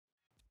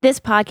This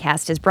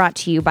podcast is brought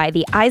to you by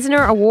the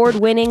Eisner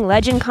Award-winning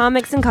Legend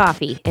Comics and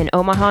Coffee in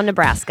Omaha,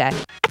 Nebraska.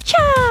 Achoo!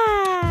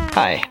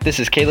 Hi, this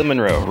is Caleb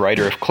Monroe,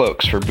 writer of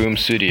Cloaks for Boom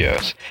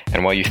Studios.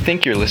 And while you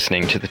think you're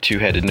listening to The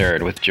Two-Headed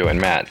Nerd with Joe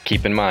and Matt,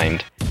 keep in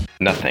mind,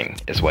 nothing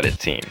is what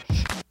it seems.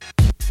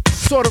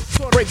 Sort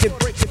of break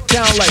it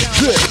down like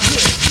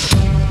this.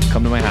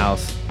 Come to my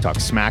house, talk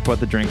smack about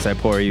the drinks I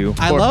pour you.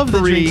 I love the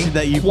drinks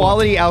that you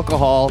quality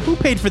alcohol. Who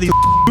paid for these?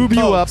 Boob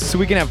you up so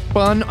we can have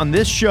fun on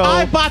this show.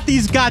 I bought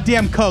these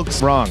goddamn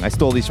Cokes. Wrong. I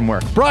stole these from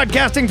work.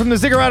 Broadcasting from the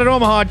Ziggurat at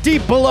Omaha,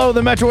 deep below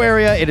the metro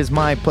area, it is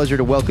my pleasure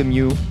to welcome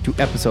you to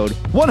episode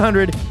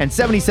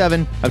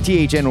 177 of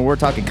THN, where we're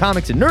talking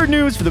comics and nerd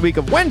news for the week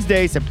of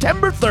Wednesday,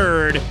 September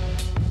 3rd.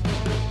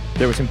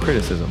 There was some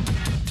criticism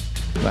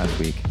last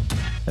week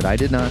that I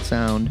did not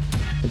sound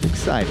as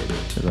excited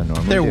as I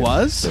normally There do.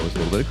 was? There was a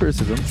little bit of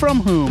criticism.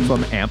 From whom? So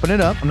I'm amping it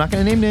up. I'm not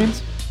going to name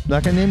names.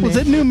 Was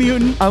it New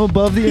Mutant? I'm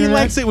above the He internet.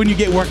 likes it when you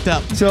get worked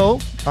up. So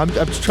I'm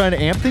just trying to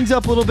amp things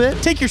up a little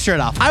bit. Take your shirt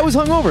off. I was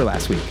hungover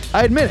last week.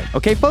 I admit it.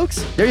 Okay,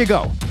 folks? There you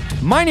go.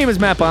 My name is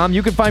Matt Baum.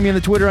 You can find me on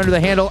the Twitter under the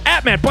handle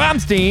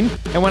 @MattBaumstein.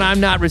 And when I'm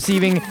not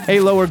receiving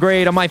a lower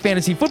grade on my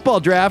fantasy football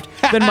draft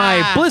than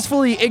my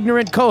blissfully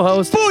ignorant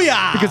co-host,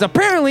 Booyah! because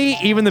apparently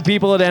even the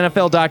people at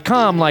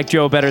NFL.com like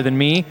Joe better than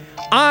me,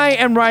 I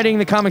am writing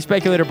the comic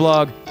speculator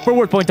blog for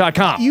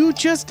WordPoint.com. You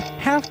just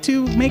have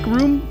to make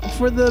room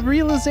for the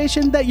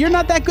realization that you're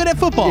not that good at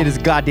football. It is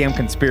a goddamn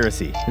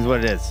conspiracy, is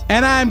what it is.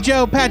 And I'm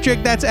Joe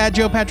Patrick. That's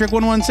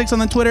 @JoePatrick116 on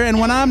the Twitter. And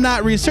when I'm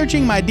not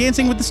researching my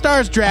Dancing with the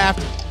Stars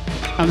draft,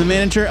 I'm the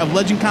manager of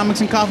Legend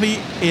Comics and Coffee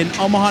in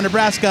Omaha,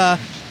 Nebraska.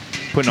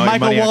 Putting all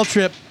Michael your money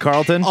Waltrip.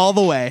 Carlton? All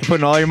the way.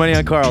 Putting all your money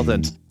on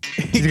Carlton.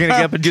 He's going to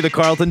get up and do the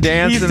Carlton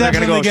dance. He's and they're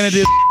definitely going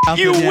to do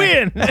You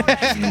win!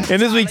 In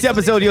this week's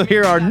episode, you'll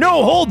hear our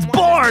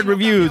no-holds-barred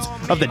reviews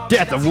of The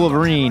Death of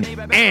Wolverine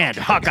and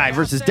Hawkeye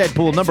vs.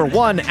 Deadpool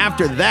 #1.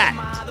 After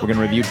that, we're going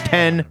to review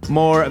 10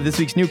 more of this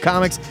week's new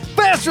comics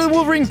faster than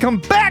Wolverine come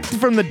back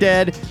from the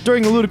dead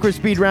during the ludicrous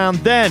speed round.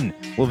 Then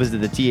we'll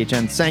visit the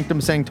THN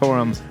Sanctum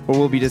Sanctorum, where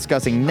we'll be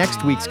discussing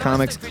next week's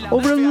comics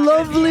over a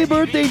lovely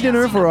birthday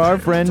dinner for our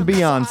friend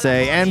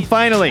Beyonce. And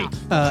finally...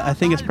 I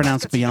think it's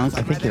pronounced Beyonce.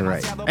 I think you're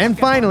right. And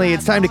finally,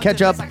 it's time to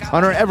catch up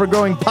on our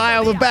ever-growing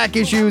pile of back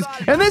issues.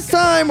 And this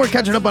time, we're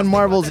catching up on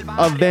Marvel's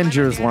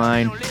Avengers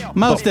line.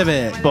 Most of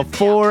it.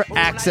 Before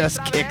Access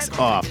kicks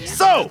off.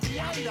 So,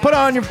 put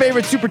on your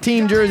favorite super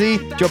team jersey.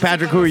 Joe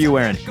Patrick, who are you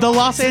wearing? The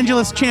Los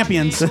Angeles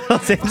Champions.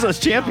 Los Angeles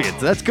Champions.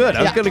 That's good.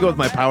 I was going to go with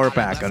my Power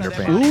Pack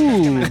underpants.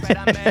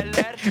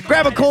 Ooh.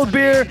 Grab a cold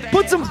beer,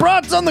 put some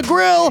brats on the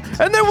grill,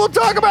 and then we'll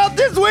talk about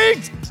this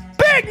week's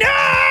big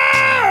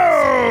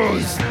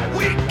news!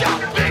 We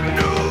got big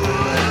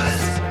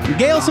news!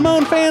 Gail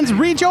Simone fans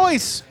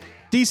rejoice!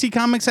 DC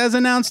Comics has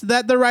announced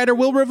that the writer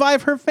will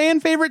revive her fan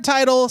favorite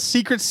title,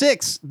 Secret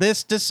Six,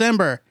 this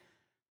December.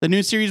 The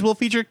new series will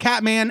feature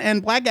Catman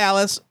and Black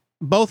Alice,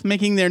 both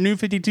making their New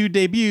 52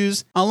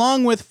 debuts,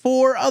 along with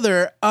 4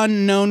 other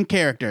unknown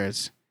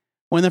characters.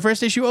 When the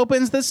first issue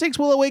opens, the Six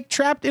will awake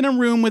trapped in a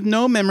room with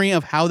no memory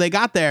of how they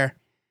got there.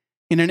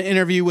 In an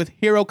interview with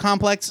Hero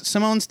Complex,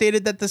 Simone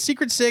stated that the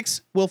Secret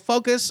Six will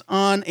focus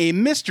on a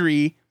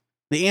mystery,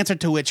 the answer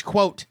to which,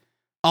 quote,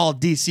 all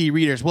DC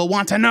readers will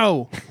want to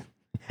know.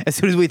 As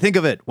soon as we think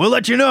of it, we'll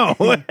let you know.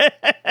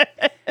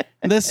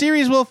 The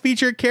series will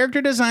feature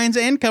character designs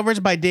and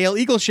covers by Dale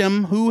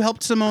Eaglesham, who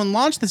helped Simone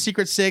launch the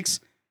Secret Six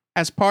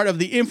as part of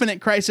the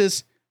Infinite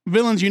Crisis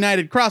Villains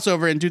United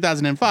crossover in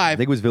 2005. I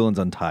think it was Villains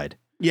Untied.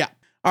 Yeah.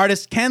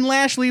 Artist Ken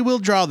Lashley will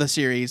draw the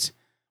series.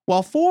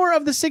 While 4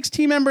 of the 6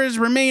 team members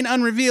remain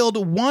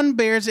unrevealed, one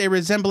bears a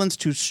resemblance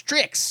to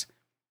Strix,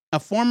 a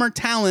former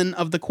Talon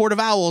of the Court of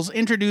Owls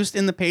introduced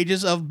in the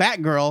pages of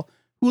Batgirl,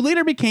 who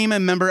later became a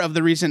member of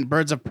the recent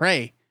Birds of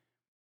Prey.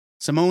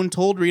 Simone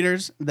told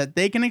readers that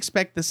they can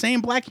expect the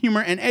same black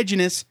humor and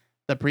edginess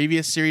the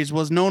previous series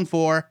was known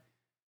for.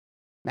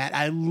 Matt,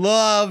 I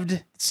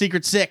loved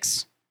Secret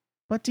Six,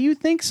 but do you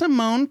think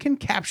Simone can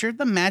capture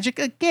the magic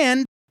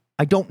again?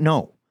 I don't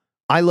know.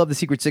 I love the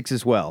Secret Six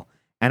as well.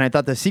 And I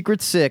thought the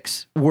Secret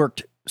Six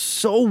worked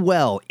so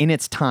well in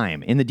its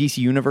time in the DC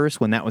universe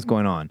when that was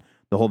going on.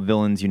 The whole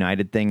Villains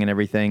United thing and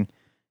everything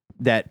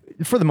that,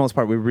 for the most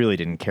part, we really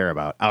didn't care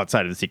about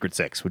outside of the Secret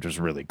Six, which was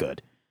really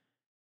good.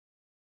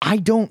 I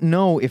don't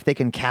know if they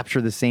can capture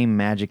the same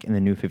magic in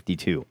the New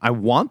 52. I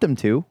want them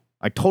to.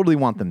 I totally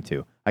want them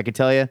to. I can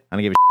tell you, I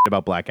don't give a shit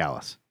about Black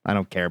Alice. I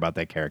don't care about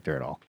that character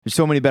at all. There's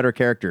so many better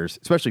characters,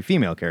 especially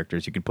female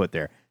characters, you could put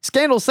there.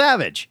 Scandal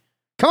Savage.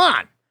 Come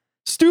on.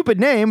 Stupid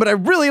name, but I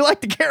really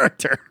like the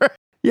character.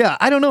 Yeah,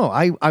 I don't know.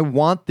 I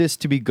want this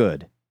to be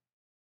good.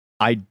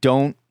 I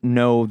don't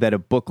know that a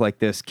book like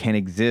this can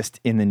exist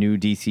in the new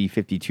DC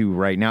 52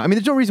 right now. I mean,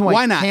 there's no reason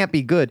why it not? can't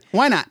be good.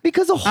 Why not?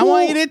 Because I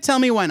want you to tell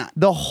me why not.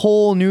 The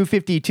whole new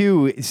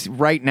 52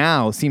 right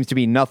now seems to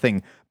be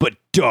nothing but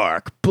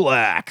dark,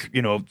 black,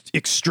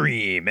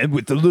 extreme, and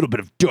with a little bit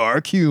of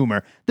dark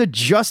humor. The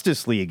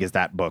Justice League is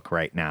that book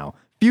right now.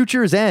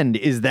 Future's End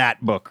is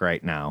that book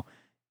right now.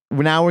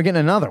 Now we're getting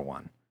another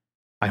one.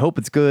 I hope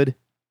it's good.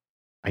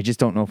 I just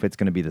don't know if it's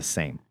going to be the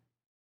same.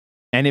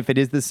 And if it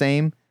is the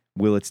same,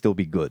 will it still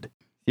be good?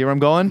 See where I'm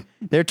going?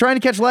 They're trying to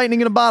catch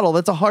lightning in a bottle.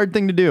 That's a hard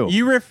thing to do.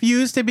 You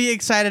refuse to be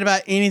excited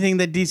about anything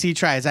that DC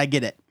tries. I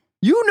get it.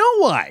 You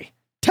know why.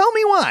 Tell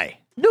me why.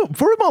 No,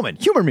 for a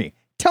moment. Humor me.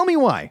 Tell me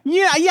why.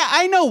 Yeah,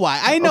 I know why.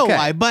 I know Okay.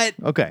 why. But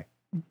Okay.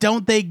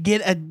 don't they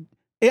get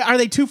are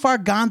they too far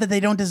gone that they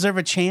don't deserve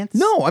a chance?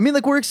 No, I mean,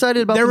 like, we're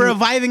excited about They're the new-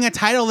 reviving a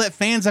title that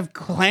fans have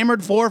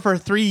clamored for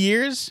 3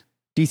 years.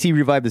 DC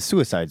revived the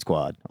Suicide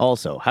Squad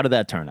also. How did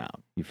that turn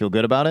out? You feel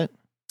good about it?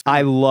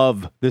 I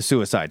love the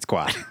Suicide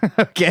Squad.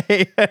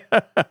 Okay?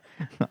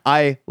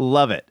 I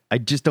love it. I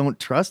just don't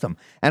trust them.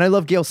 And I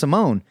love Gail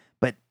Simone,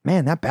 but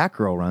man, that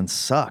Batgirl run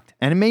sucked.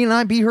 And it may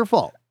not be her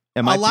fault.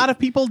 A lot of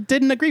people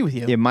didn't agree with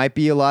you. It might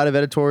be a lot of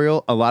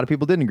editorial. A lot of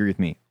people didn't agree with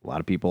me. A lot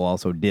of people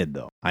also did,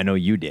 though. I know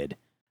you did.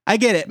 I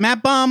get it.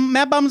 Matt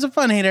Baum's a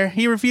fun hater.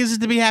 He refuses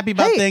to be happy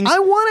about Hey, things. I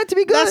want it to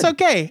be good. That's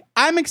okay.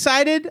 I'm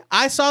excited.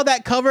 I saw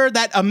that cover,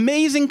 that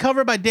amazing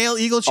cover by Dale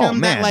Eaglesham, Oh,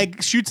 man. that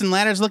like shoots and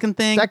ladders looking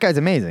thing. That guy's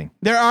amazing.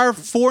 There are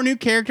 4 new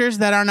characters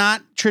that are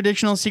not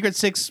traditional Secret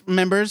Six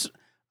members.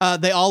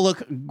 They all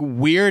look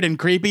weird and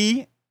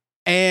creepy,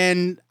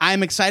 and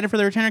I'm excited for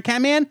the return of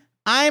Catman.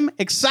 I'm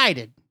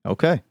excited.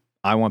 Okay.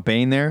 I want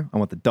Bane there. I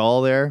want the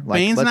doll there. Like,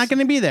 Bane's not going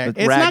to be there. let's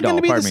It's not going ragdoll,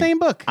 to be the pardon me. same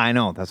book. I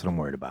know. That's what I'm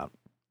worried about.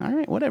 All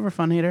right, whatever,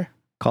 fun hater.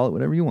 Call it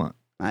whatever you want.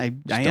 I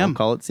Just am don't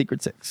call it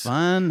Secret Six.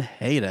 fun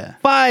hater.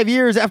 5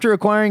 years after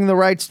acquiring the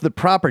rights to the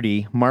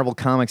property, Marvel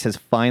Comics has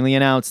finally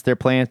announced their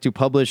plans to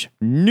publish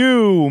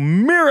new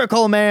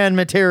Miracle Man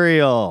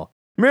material.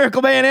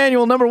 Miracle Man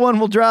Annual #1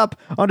 will drop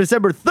on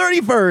December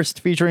 31st,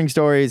 featuring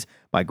stories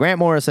by Grant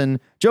Morrison,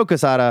 Joe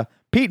Quesada,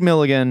 Pete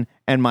Milligan,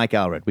 and Mike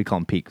Allred. We call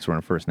him Pete because we're on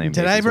a first name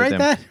Did I basis with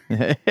write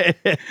him.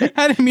 that?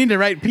 I didn't mean to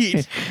write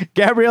Pete.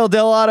 Gabrielle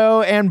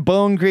Dell'Otto and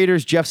Bone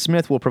creators Jeff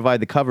Smith will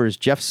provide the covers.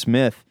 Jeff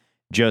Smith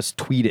just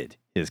tweeted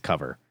his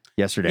cover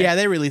yesterday. Yeah,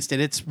 they released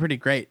it. It's pretty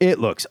great. It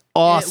looks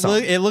awesome.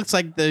 It looks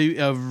like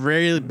a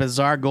very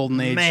bizarre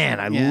golden age. Man,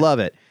 I Yeah. love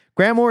it.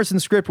 Grant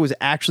Morrison's script was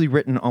actually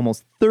written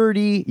almost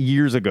 30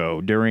 years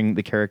ago during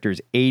the character's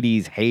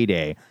 80s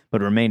heyday,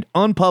 but remained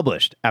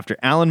unpublished after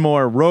Alan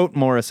Moore wrote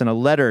Morrison a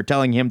letter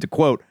telling him to,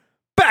 quote,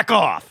 back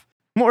off.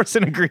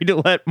 Morrison agreed to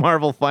let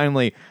Marvel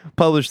finally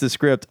publish the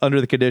script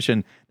under the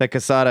condition that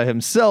Quesada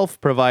himself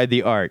provide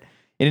the art.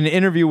 In an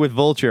interview with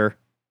Vulture,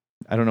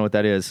 I don't know what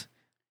that is,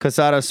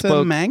 Quesada The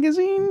spoke...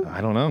 magazine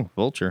I don't know,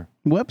 Vulture.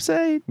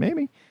 website.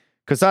 Maybe.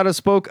 Quesada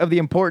spoke of the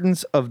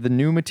importance of the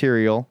new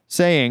material,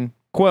 saying,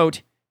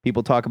 quote,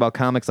 people talk about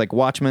comics like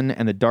Watchmen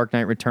and The Dark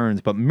Knight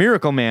Returns, but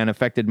Miracle Man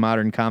affected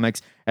modern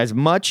comics as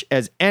much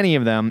as any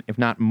of them, if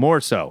not more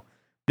so.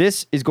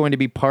 This is going to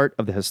be part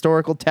of the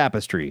historical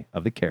tapestry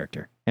of the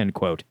character, end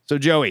quote. So,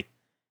 Joey,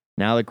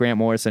 now that Grant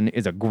Morrison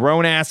is a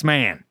grown-ass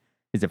man,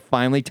 is it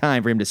finally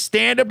time for him to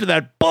stand up to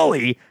that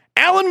bully,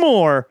 Alan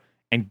Moore,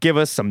 and give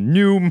us some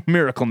new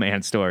Miracle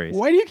Man stories?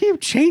 Why do you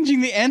keep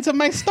changing the ends of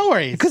my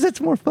stories? Because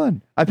it's more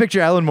fun. I picture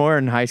Alan Moore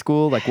in high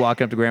school, like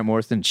walking up to Grant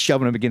Morrison and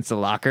shoving him against the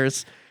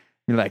lockers.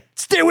 You're like,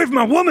 stay away from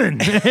my woman.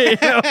 You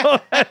know?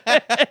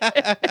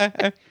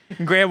 And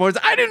Grant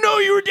Morrison, I didn't know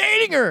you were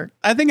dating her.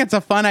 I think it's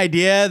a fun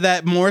idea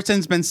that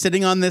Morrison's been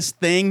sitting on this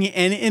thing,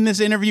 and in this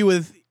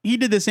interview he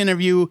did this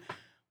interview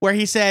where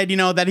he said,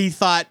 that he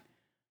thought,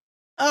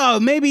 oh,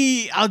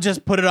 maybe I'll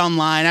just put it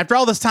online. After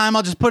all this time,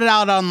 I'll just put it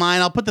out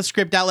online. I'll put the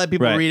script out, let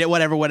people Right. read it,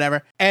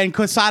 whatever. And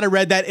Quesada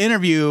read that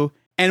interview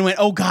and went,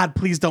 oh God,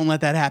 please don't let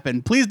that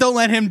happen. Please don't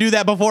let him do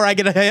that before I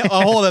get a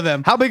hold of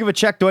him. How big of a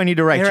check do I need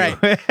to write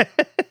You're you?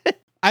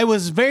 I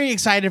was very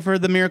excited for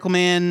the Miracle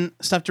Man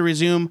stuff to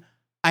resume.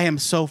 I am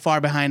so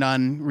far behind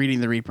on reading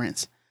the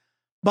reprints.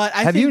 But I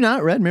Have think, you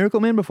not read Miracle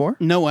Man before?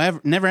 No,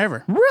 never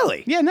ever.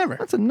 Really? Yeah, never.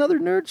 That's another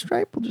nerd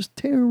stripe. We'll just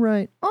tear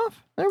right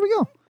off. There we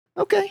go.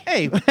 Okay.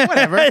 Hey,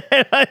 whatever.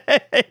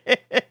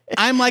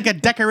 I'm like a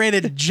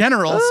decorated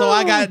general, so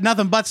I got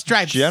nothing but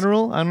stripes.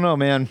 General? I don't know,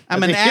 man.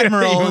 I'm I an think-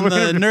 admiral in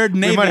the nerd We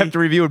navy. might have to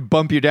review and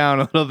bump you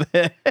down a little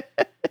bit.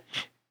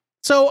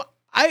 So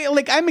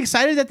I'm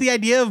excited at the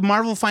idea of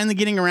Marvel finally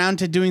getting around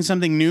to doing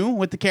something new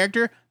with the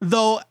character,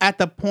 though at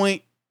the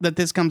point that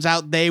this comes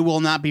out, they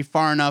will not be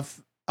far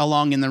enough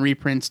along in the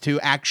reprints to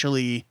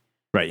actually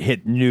Right.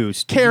 Hit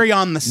news. carry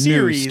on the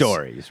series. News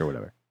stories or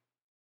whatever.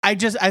 I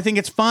think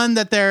it's fun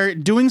that they're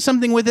doing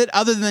something with it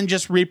other than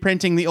just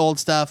reprinting the old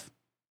stuff,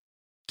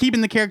 keeping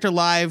the character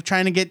live,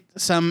 trying to get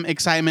some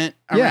excitement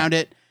around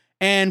it.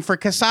 And for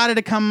Quesada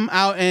to come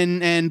out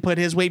and put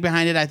his weight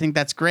behind it, I think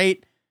that's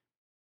great.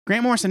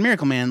 Grant Morrison,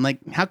 Miracle Man, like,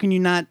 how can you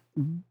not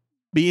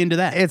be into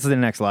that? It's the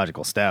next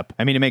logical step.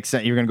 I mean, it makes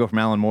sense. You're going to go from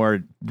Alan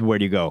Moore. Where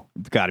do you go?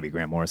 It's got to be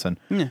Grant Morrison.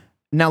 Yeah.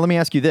 Now, let me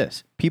ask you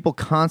this. People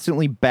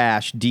constantly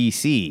bash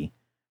DC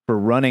for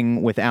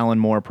running with Alan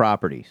Moore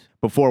properties.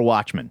 Before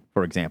Watchmen,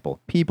 for example,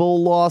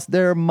 people lost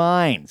their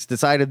minds,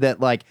 decided that,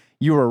 like,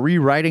 you were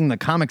rewriting the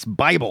comics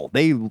Bible.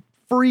 They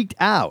freaked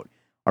out.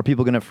 Are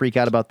people going to freak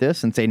out about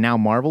this and say now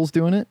Marvel's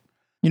doing it?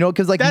 You know,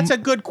 because, like, That's a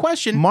good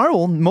question.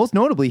 Marvel, most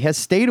notably, has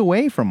stayed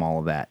away from all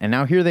of that. And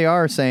now here they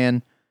are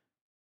saying,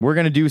 We're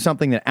going to do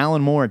something that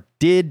Alan Moore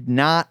did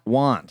not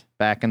want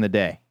back in the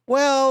day.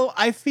 Well,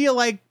 I feel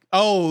like,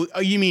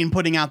 you mean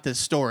putting out this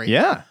story?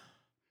 Yeah.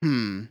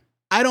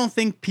 I don't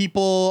think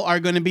people are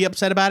going to be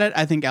upset about it.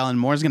 I think Alan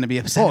Moore's going to be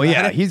upset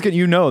about it. He's good.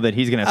 You know that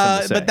he's going to have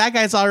something to say. But that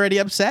guy's already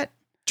upset.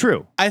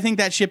 True. I think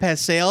that ship has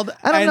sailed.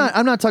 And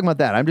I'm not talking about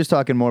that. I'm just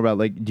talking more about,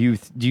 like, do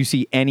you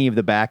see any of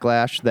the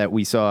backlash that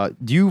we saw?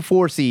 Do you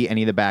foresee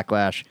any of the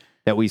backlash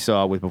that we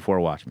saw with Before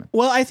Watchmen?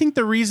 Well, I think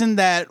the reason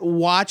that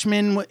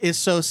Watchmen is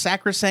so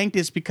sacrosanct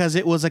is because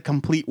it was a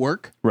complete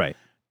work. Right.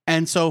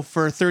 And so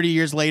for 30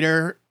 years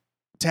later,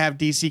 to have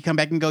DC come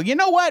back and go, you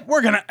know what?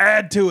 We're going to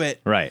add to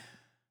it. Right.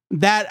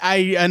 That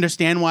I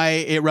understand why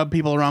it rubbed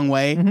people the wrong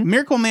way.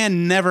 Miracle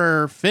Man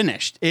never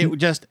finished. It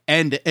just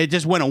ended. It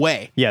just went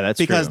away. Yeah, that's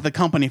because true. the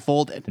company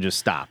folded. It just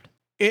stopped.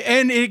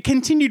 And it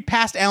continued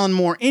past Alan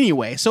Moore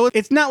anyway. So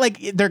it's not like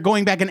they're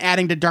going back and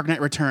adding to Dark Knight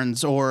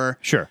Returns or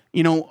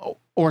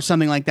or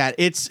something like that.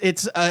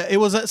 It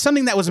was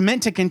something that was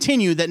meant to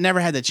continue that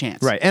never had the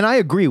chance. Right. And I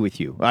agree with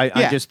you.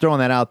 I'm just throwing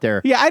that out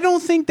there. Yeah, I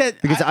don't think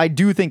that... Because I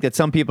do think that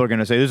some people are going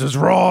to say, this is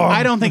wrong.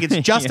 I don't think it's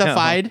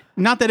justified.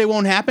 Not that it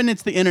won't happen.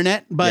 It's the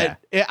internet. But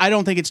I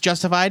don't think it's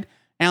justified.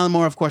 Alan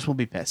Moore, of course, will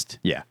be pissed.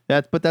 Yeah.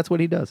 That's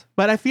what he does.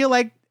 But I feel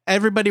like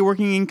everybody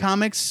working in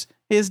comics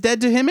is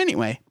dead to him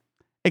anyway.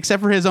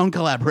 Except for his own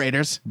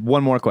collaborators.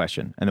 One more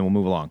question, and then we'll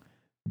move along.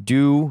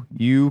 Do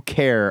you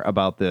care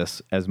about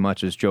this as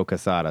much as Joe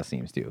Quesada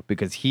seems to?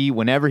 Because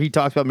whenever he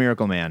talks about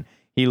Miracle Man,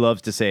 he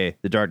loves to say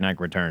The Dark Knight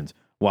Returns,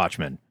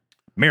 Watchmen,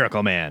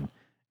 Miracle Man.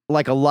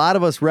 Like, a lot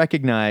of us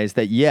recognize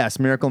that, yes,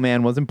 Miracle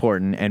Man was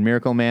important, and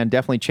Miracle Man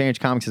definitely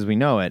changed comics as we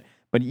know it.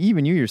 But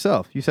even you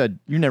yourself, you said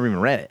you never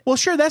even read it. Well,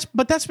 sure, that's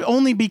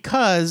only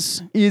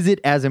because... Is it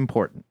as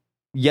important?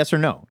 Yes or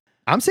no?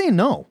 I'm saying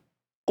no.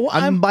 Well,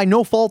 I'm by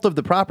no fault of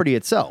the property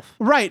itself.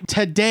 Right.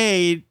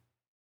 Today...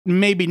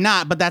 Maybe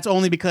not, but that's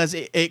only because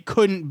it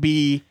couldn't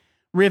be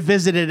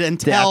revisited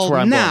until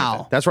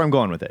now. That's where I'm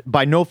going with it.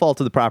 By no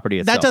fault of the property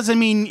itself. That doesn't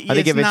mean I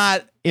think if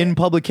not it's in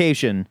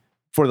publication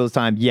for those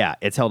times. Yeah,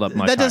 it's held up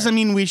much. That doesn't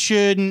mean we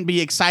shouldn't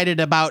be excited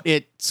about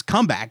its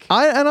comeback.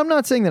 And I'm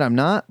not saying that I'm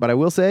not, but I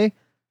will say,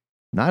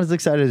 not as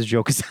excited as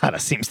Joe Quesada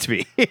seems to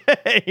be.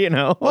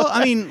 Well,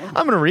 I mean,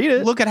 I'm going to read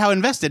it. Look at how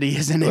invested he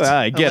is in it. Well,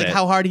 I get it.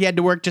 How hard he had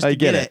to work just to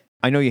get it.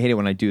 I know you hate it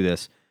when I do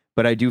this.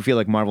 But I do feel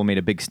like Marvel made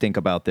a big stink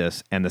about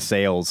this, and the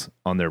sales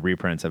on their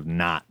reprints have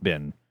not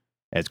been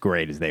as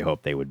great as they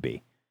hoped they would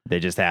be.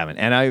 They just haven't,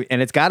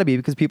 and it's got to be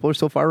because people are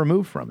so far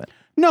removed from it.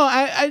 No,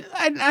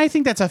 I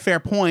think that's a fair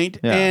point,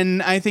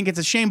 and I think it's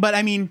a shame. But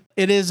I mean,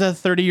 it is a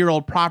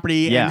 30-year-old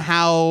property, and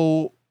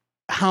how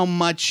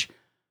much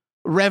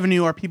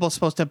revenue are people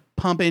supposed to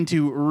pump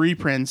into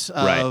reprints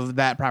of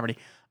that property?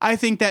 I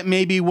think that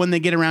maybe when they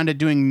get around to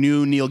doing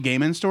new Neil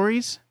Gaiman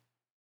stories,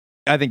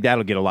 I think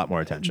that'll get a lot more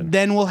attention.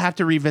 Then we'll have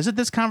to revisit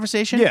this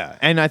conversation. Yeah,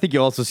 and I think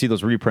you'll also see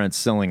those reprints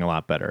selling a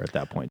lot better at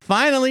that point.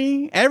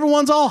 Finally,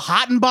 everyone's all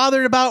hot and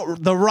bothered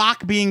about The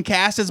Rock being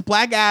cast as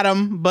Black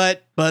Adam,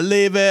 but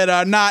believe it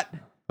or not...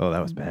 Oh,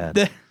 that was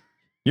bad.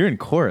 You're in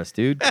chorus,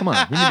 dude. Come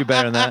on, you can do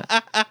better than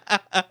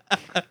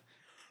that.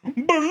 Believe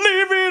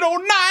it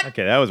or not!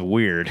 Okay, that was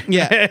weird.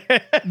 Yeah.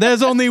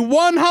 There's only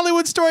one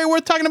Hollywood story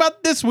worth talking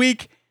about this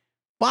week.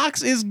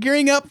 Fox is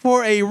gearing up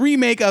for a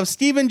remake of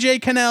Stephen J.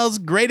 Cannell's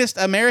Greatest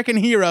American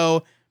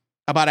Hero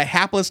about a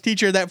hapless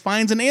teacher that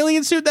finds an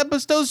alien suit that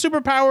bestows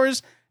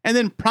superpowers and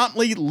then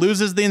promptly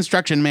loses the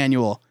instruction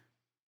manual.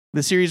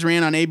 The series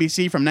ran on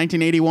ABC from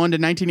 1981 to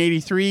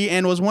 1983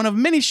 and was one of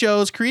many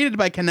shows created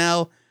by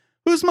Cannell,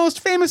 whose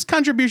most famous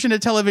contribution to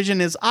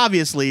television is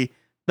obviously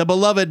the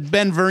beloved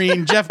Ben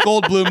Vereen, Jeff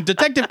Goldblum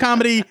detective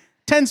comedy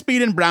 10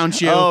 Speed and Brown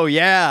Shoe. Oh,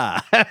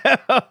 yeah.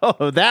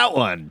 Oh, that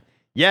one.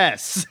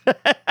 Yes.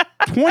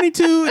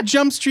 22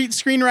 Jump Street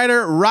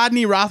screenwriter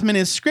Rodney Rothman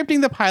is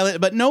scripting the pilot,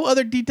 but no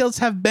other details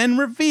have been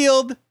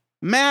revealed.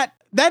 Matt,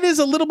 that is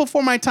a little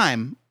before my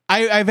time.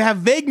 I have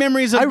vague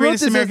memories of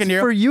Greatest American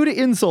Hero. For you to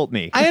insult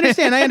me. I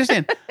understand.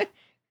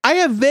 I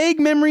have vague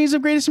memories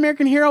of Greatest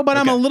American Hero, but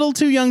I'm a little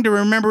too young to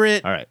remember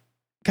it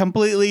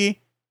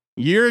completely.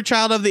 You're a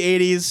child of the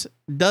 80s.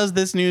 Does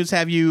this news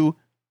have you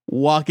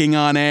walking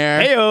on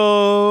air?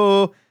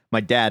 Heyo! My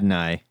dad and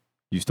I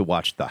used to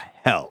watch the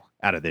hell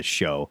out of this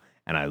show,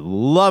 and I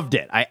loved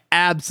it. I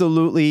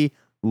absolutely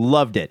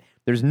loved it.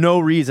 There's no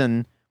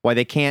reason why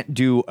they can't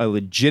do a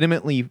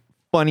legitimately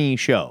funny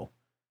show,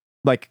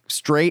 like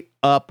straight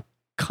up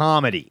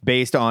comedy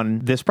based on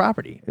this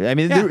property. I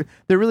mean,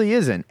 there really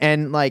isn't.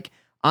 And like,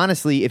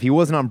 honestly, if he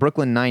wasn't on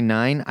Brooklyn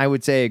Nine-Nine, I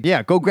would say,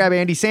 yeah, go grab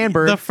Andy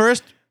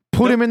Samberg.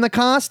 Put him in the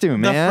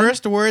costume, man. The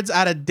first words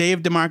out of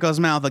Dave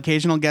DeMarco's mouth,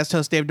 occasional guest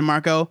host Dave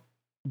DeMarco,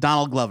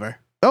 Donald Glover.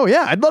 Oh,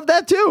 yeah, I'd love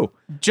that too.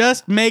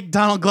 Just make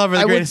Donald Glover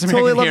the greatest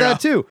American hero. I would totally love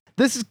that too.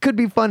 This could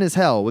be fun as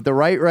hell with the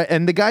right,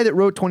 and the guy that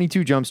wrote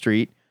 22 Jump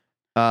Street,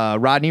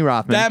 Rodney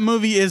Rothman. That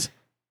movie is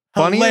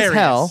funny hilarious. As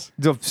hell.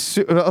 It's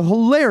a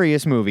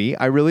hilarious movie.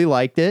 I really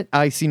liked it.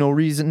 I see no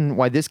reason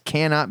why this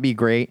cannot be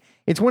great.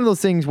 It's one of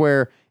those things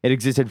where it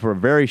existed for a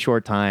very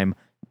short time.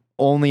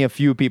 only a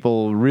few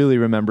people really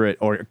remember it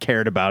or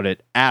cared about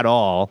it at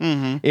all.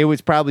 It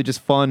was probably just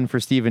fun for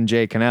Stephen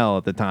J. Cannell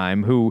at the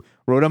time, who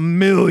wrote a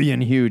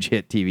million huge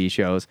hit TV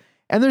shows.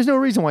 And there's no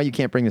reason why you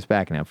can't bring this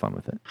back and have fun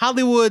with it.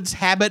 Hollywood's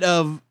habit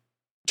of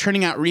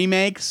turning out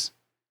remakes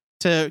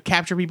to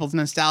capture people's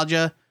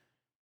nostalgia.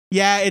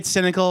 Yeah, it's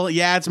cynical.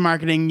 Yeah, it's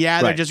marketing.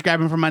 Yeah, they're just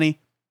grabbing for money.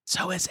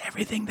 So is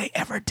everything they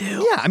ever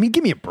do. Yeah, I mean,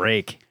 give me a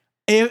break.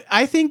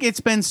 I think it's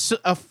been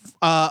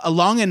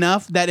long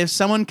enough that if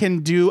someone can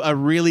do a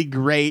really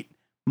great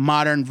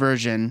modern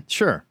version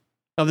Sure.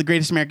 of The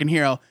Greatest American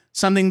Hero,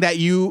 something that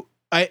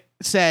I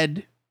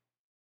said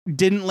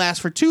didn't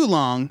last for too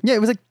long. Yeah,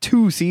 it was like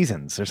 2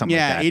 seasons or something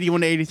like Yeah, that.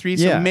 81 to 83,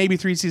 so maybe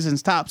 3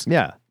 seasons tops.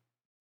 Yeah.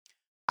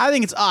 I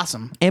think it's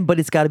awesome. But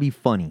it's got to be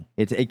funny.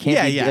 It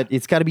can't be. Yeah.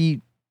 It's got to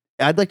be.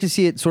 I'd like to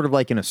see it sort of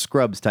like in a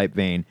Scrubs type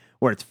vein,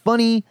 where it's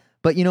funny,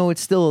 but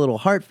it's still a little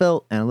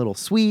heartfelt and a little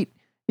sweet,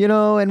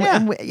 and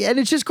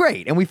it's just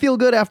great, and we feel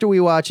good after we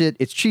watch it.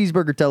 It's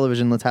cheeseburger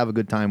television. Let's have a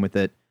good time with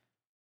it.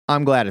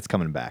 I'm glad it's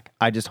coming back.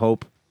 I just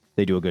hope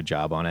they do a good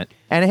job on it.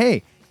 And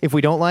hey, if we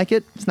don't like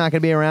it, it's not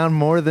going to be around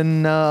more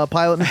than a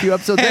pilot and a few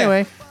episodes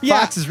anyway.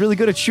 Fox is really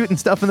good at shooting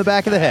stuff in the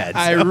back of the head.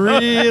 I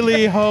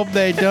really hope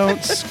they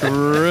don't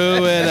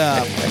screw it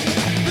up.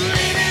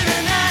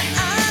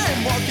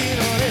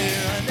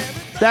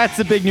 That's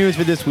the big news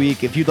for this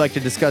week. If you'd like to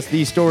discuss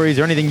these stories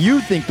or anything you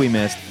think we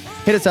missed,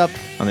 hit us up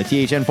on the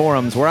THN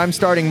forums, where I'm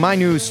starting my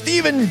new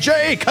Stephen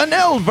J.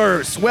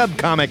 Cannell-verse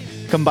webcomic,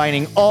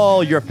 combining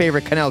all your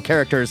favorite Cannell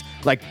characters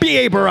like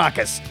B.A.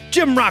 Baracus,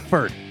 Jim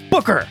Rockford,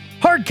 Booker,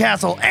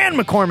 Hardcastle, and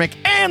McCormick,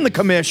 and the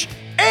Commish,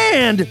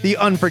 and the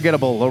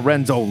unforgettable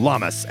Lorenzo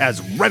Lamas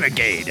as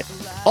Renegade,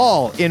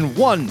 all in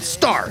one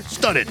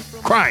star-studded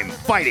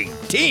crime-fighting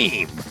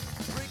team.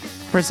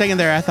 For a second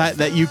there, I thought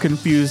that you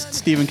confused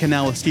Stephen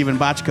Cannell with Stephen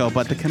Bochco,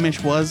 but the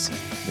commish was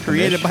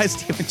created by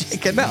Stephen J.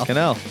 Cannell.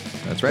 Cannell.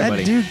 That's right, That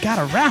buddy. dude got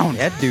around.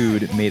 That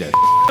dude made a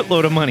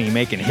load of money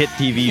making hit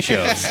TV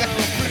shows.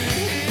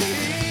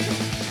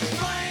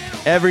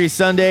 Every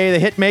Sunday, the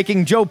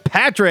hit-making Joe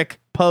Patrick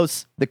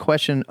posts the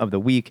question of the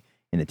week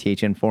in the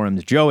THN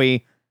forums.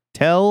 Joey,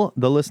 tell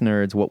the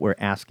listeners what we're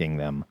asking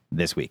them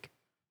this week.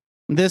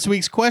 This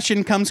week's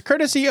question comes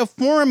courtesy of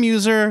forum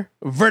user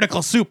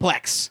Vertical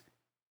Suplex,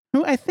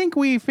 who I think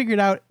we figured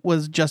out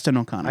was Justin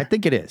O'Connor. I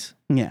think it is.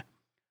 Yeah.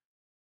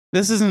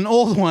 This is an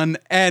old one,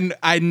 and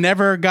I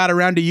never got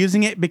around to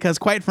using it because,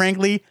 quite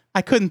frankly,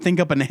 I couldn't think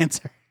up an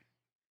answer.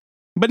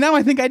 But now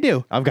I think I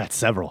do. I've got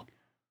several.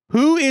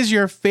 Who is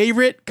your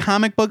favorite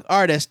comic book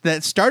artist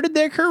that started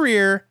their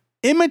career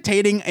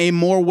imitating a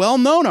more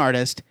well-known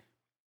artist,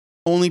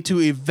 only to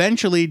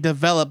eventually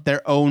develop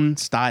their own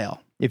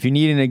style? If you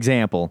need an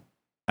example,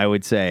 I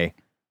would say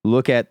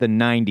look at the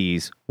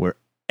 90s, where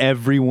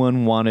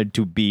everyone wanted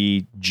to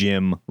be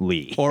Jim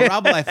Lee. Or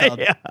Rob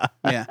Liefeld.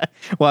 Yeah.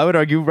 Well, I would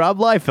argue Rob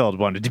Liefeld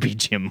wanted to be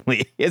Jim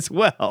Lee as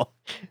well.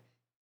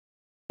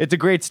 It's a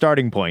great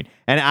starting point.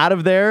 And out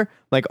of there,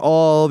 like,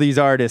 all these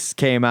artists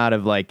came out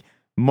of like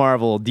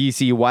Marvel,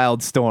 DC,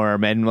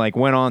 Wildstorm, and like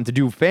went on to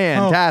do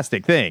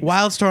fantastic things.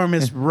 Wildstorm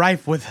is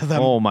rife with them.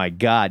 Oh my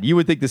God. You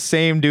would think the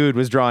same dude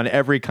was drawing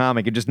every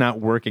comic and just not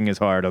working as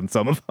hard on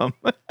some of them.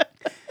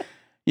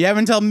 You have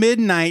until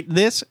midnight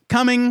this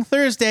coming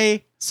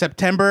Thursday,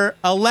 September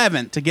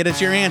 11th, to get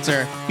us your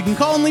answer. You can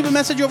call and leave a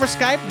message over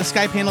Skype. The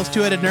Skype handle is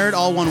Two-Headed Nerd,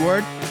 all one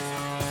word.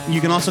 You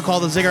can also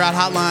call the Ziggurat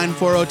hotline,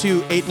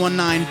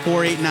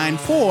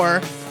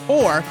 402-819-4894,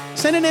 or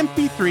send an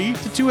MP3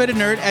 to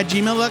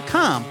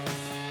twoheadednerd@gmail.com.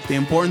 The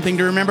important thing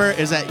to remember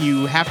is that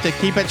you have to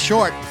keep it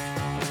short.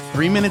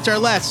 3 minutes or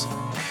less.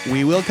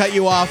 We will cut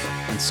you off,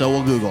 and so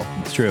will Google.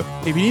 It's true.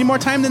 If you need more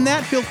time than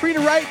that, feel free to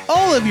write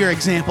all of your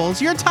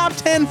examples, your top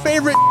 10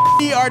 favorite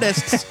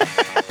artists.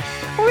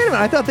 Oh, wait a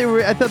minute. I thought they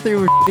were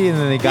shitty and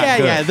then they got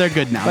good. Yeah, they're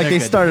good now. Like They're they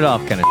good. started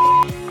off kind of.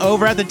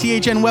 Over at the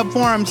THN web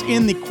forums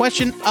in the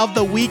question of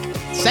the week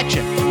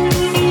section.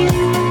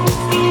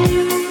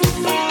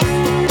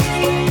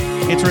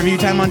 It's review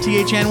time on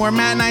THN, where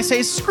Matt and I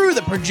say screw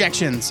the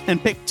projections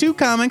and pick 2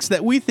 comics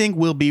that we think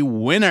will be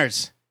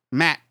winners.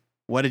 Matt,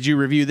 what did you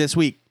review this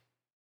week?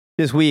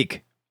 This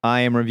week,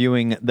 I am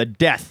reviewing The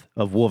Death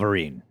of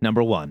Wolverine,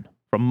 #1,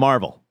 from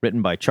Marvel,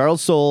 written by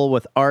Charles Soule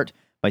with art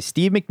by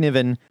Steve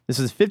McNiven. This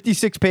is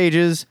 56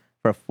 pages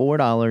for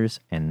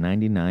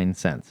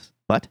 $4.99.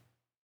 But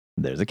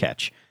there's a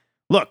catch.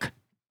 Look,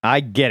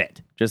 I get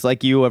it. Just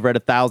like you, I've read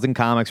 1,000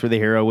 comics where the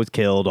hero was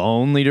killed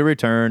only to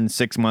return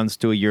 6 months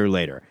to a year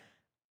later.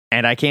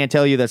 And I can't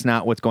tell you that's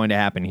not what's going to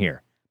happen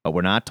here. But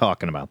we're not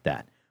talking about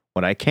that.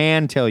 What I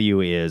can tell you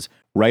is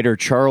writer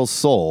Charles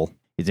Soule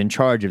is in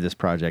charge of this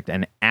project,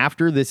 and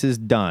after this is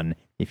done,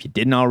 if you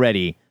didn't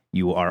already,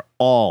 you are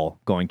all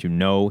going to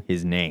know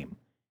his name.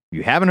 If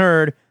you haven't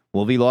heard,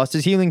 Wolvie lost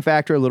his healing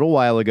factor a little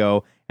while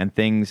ago, and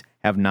things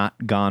have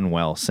not gone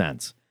well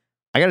since.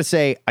 I gotta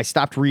say, I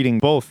stopped reading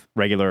both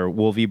regular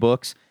Wolvie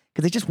books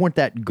because they just weren't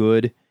that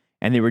good,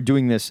 and they were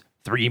doing this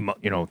 3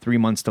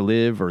 months to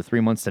live or 3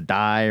 months to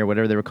die or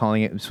whatever they were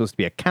calling it. It was supposed to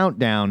be a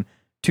countdown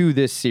to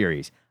this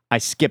series. I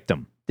skipped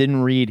them,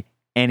 didn't read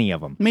any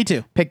of them. Me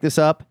too. Picked this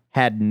up,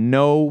 had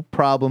no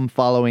problem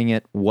following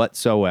it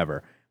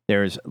whatsoever.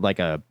 There's like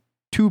a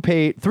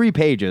 3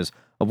 pages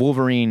of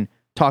Wolverine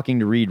talking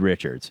to Reed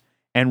Richards,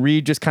 and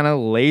Reed just kind of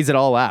lays it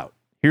all out.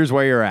 Here's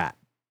where you're at.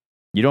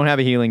 You don't have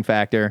a healing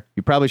factor.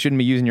 You probably shouldn't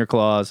be using your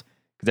claws,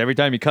 because every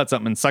time you cut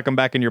something and suck them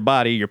back in your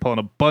body, you're pulling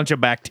a bunch of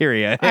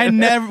bacteria.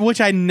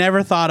 Which I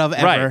never thought of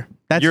ever. Right.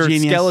 That's your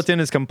genius. skeleton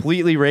is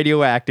completely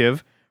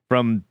radioactive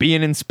from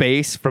being in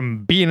space,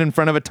 from being in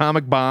front of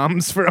atomic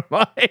bombs,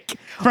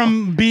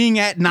 From being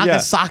at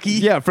Nagasaki.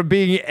 Yeah, from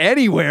being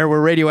anywhere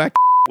where radioactive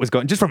was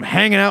going, just from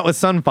hanging out with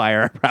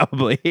Sunfire,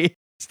 probably.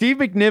 Steve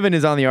McNiven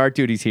is on the art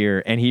duties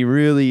here, and he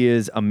really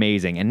is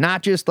amazing. And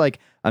not just like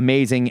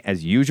amazing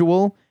as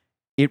usual,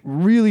 it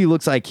really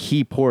looks like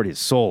he poured his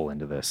soul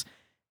into this.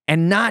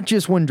 And not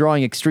just when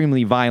drawing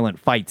extremely violent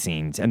fight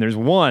scenes. And there's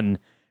one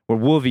where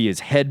Wolvie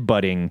is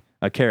headbutting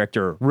a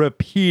character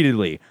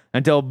repeatedly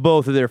until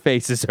both of their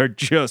faces are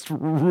just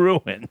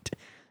ruined.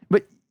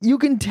 But you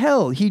can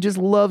tell he just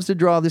loves to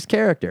draw this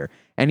character.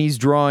 And he's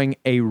drawing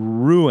a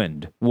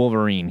ruined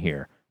Wolverine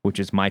here, which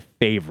is my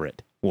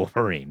favorite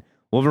Wolverine.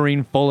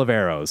 Wolverine full of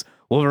arrows.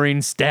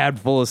 Wolverine stabbed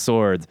full of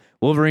swords.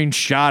 Wolverine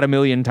shot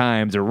 1,000,000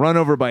 times or run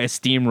over by a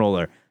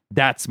steamroller.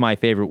 That's my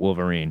favorite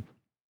Wolverine.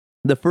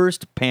 The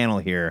first panel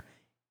here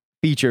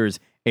features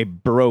a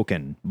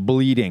broken,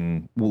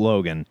 bleeding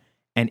Logan,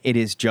 and it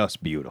is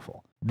just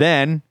beautiful.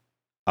 Then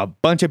a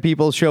bunch of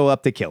people show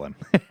up to kill him.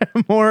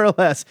 More or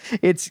less,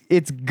 it's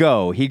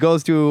go. He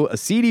goes to a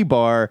seedy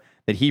bar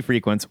that he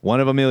frequents,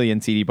 one of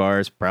 1,000,000 seedy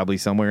bars, probably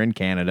somewhere in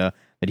Canada,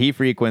 that he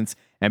frequents,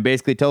 and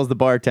basically tells the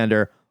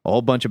bartender, a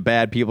whole bunch of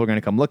bad people are going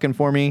to come looking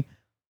for me.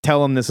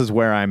 Tell them this is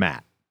where I'm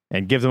at,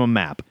 and gives them a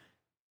map.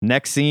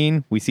 Next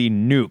scene, we see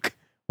Nuke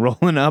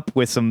rolling up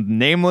with some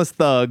nameless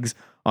thugs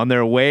on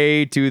their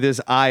way to this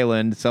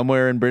island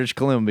somewhere in British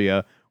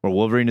Columbia where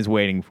Wolverine is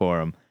waiting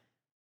for him.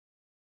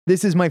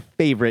 This is my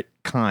favorite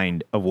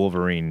kind of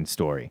Wolverine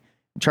story.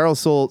 Charles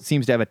Soule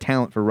seems to have a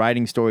talent for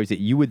writing stories that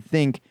you would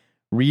think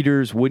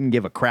readers wouldn't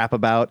give a crap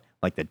about,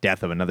 like the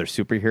death of another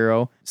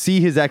superhero.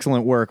 See his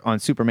excellent work on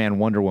Superman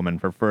Wonder Woman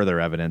for further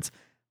evidence.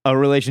 A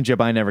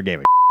relationship I never gave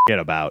a shit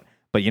about.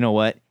 But you know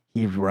what?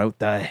 He wrote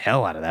the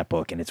hell out of that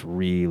book, and it's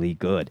really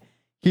good.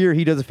 Here,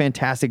 he does a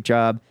fantastic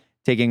job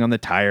taking on the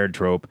tired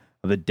trope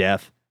of the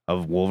death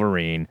of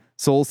Wolverine.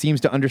 Soule seems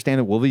to understand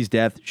that Wolvie's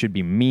death should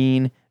be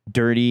mean,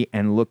 dirty,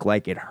 and look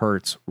like it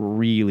hurts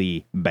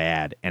really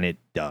bad, and it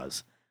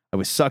does. I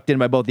was sucked in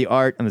by both the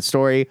art and the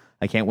story.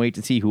 I can't wait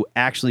to see who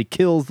actually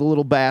kills the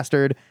little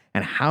bastard,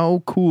 and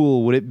how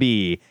cool would it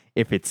be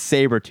if it's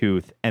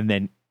Sabretooth, and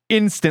then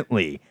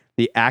instantly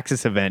the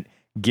Axis event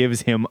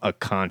gives him a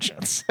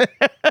conscience.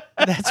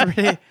 That's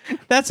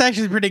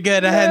actually pretty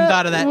good. I hadn't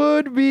thought of that.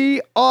 Would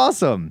be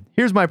awesome.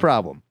 Here's my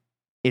problem.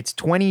 It's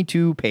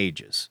 22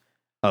 pages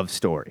of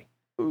story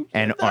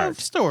and art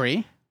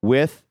Story.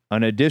 with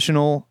an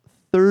additional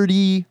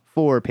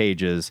 34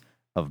 pages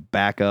of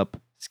backup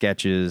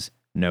sketches,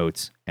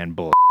 notes, and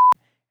bull.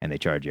 And they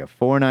charge you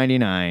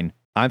 $4.99.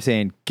 I'm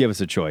saying give us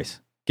a choice.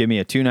 Give me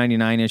a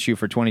 $2.99 issue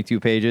for 22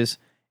 pages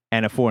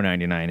and a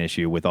 $4.99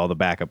 issue with all the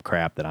backup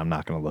crap that I'm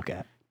not going to look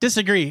at.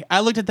 Disagree.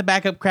 I looked at the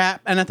backup crap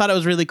and I thought it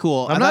was really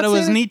cool. I thought it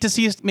was neat to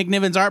see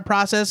McNiven's art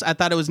process. I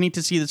thought it was neat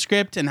to see the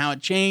script and how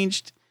it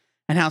changed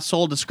and how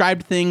Soule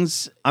described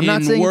things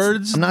in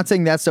words. I'm not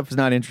saying that stuff is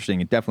not interesting.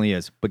 It definitely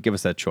is. But give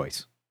us that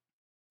choice.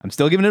 I'm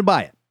still giving it a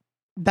buy it.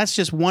 That's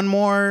just one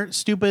more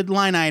stupid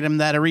line item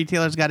that a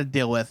retailer's got to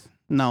deal with.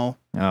 No.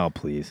 Oh,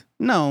 please.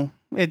 No.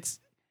 It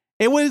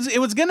was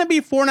going to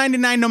be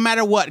 $4.99 no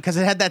matter what because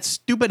it had that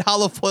stupid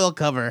hollow foil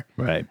cover.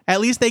 Right.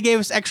 At least they gave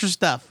us extra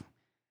stuff.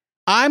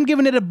 I'm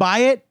giving it a buy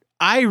it.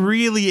 I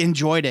really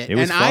enjoyed it. It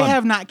was fun. I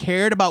have not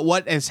cared about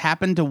what has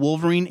happened to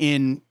Wolverine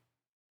in,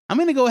 I'm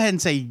going to go ahead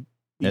and say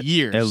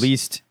years.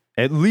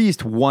 At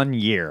least 1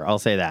 year. I'll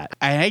say that.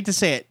 I hate to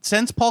say it.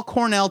 Since Paul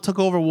Cornell took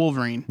over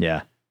Wolverine,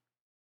 Yeah.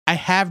 I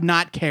have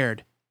not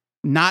cared.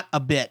 Not a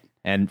bit.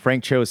 And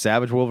Frank Cho's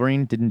Savage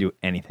Wolverine didn't do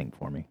anything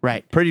for me.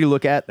 Right. Pretty to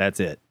look at. That's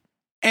it.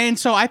 And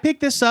so I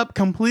picked this up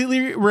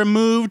completely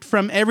removed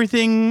from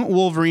everything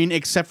Wolverine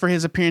except for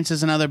his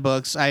appearances in other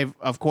books. I've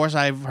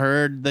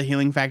heard the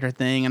healing factor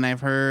thing, and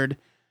I've heard,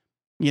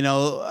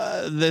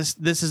 this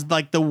is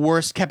like the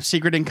worst kept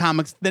secret in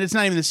comics. That it's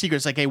not even the secret.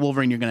 It's like, hey,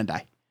 Wolverine, you're gonna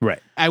die. Right.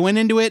 I went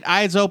into it,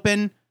 eyes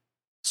open.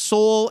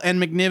 Soule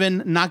and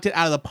McNiven knocked it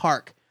out of the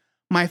park.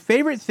 My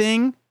favorite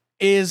thing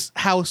is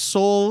how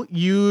Soule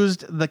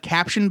used the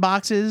caption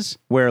boxes.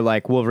 Where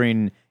like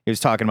Wolverine is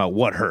talking about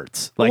what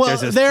hurts. Like Well,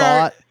 there's his there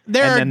are- thought,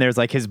 and then there's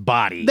like his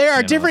body. There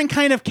are different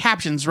kind of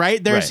captions,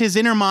 right? There's his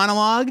inner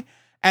monologue,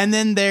 and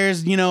then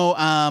there's, like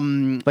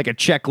a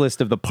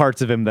checklist of the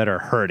parts of him that are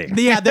hurting.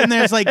 yeah, then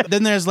there's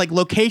like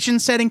location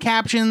setting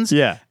captions.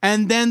 Yeah.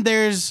 And then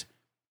there's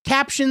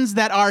captions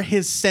that are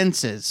his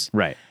senses.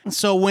 Right.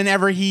 So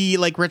whenever he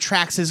like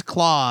retracts his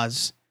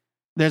claws,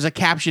 there's a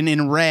caption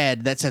in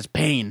red that says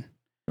pain.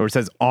 Or it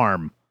says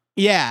arm.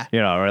 Yeah.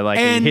 Or like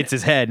And he hits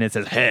his head and it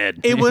says head.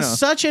 It was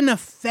such an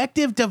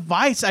effective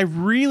device. I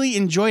really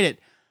enjoyed it.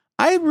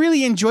 I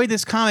really enjoyed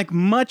this comic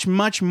much,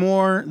 much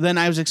more than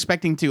I was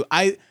expecting to.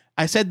 I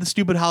said the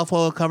stupid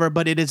holofoil cover,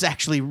 but it is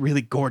actually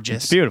really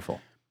gorgeous. It's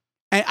beautiful.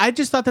 And I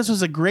just thought this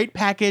was a great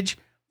package.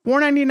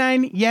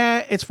 $4.99,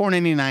 yeah, it's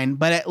 $4.99,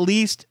 but at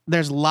least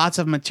there's lots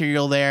of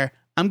material there.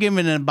 I'm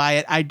giving it a buy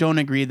it. I don't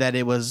agree that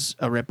it was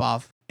a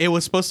ripoff. It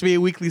was supposed to be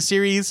a weekly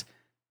series.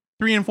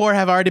 3 and 4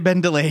 have already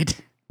been delayed.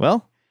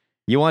 Well,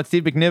 you want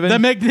Steve McNiven? The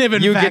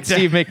McNiven You factor. get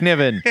Steve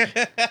McNiven.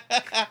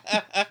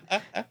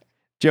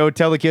 Joe,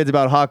 tell the kids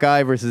about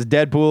Hawkeye versus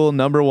Deadpool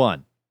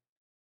 #1.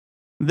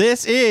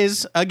 This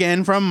is,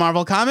 again, from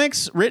Marvel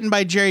Comics, written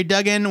by Jerry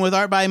Duggan with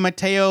art by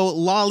Matteo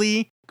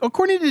Lolli.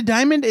 According to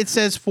Diamond, it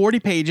says 40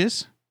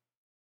 pages.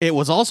 It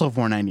was also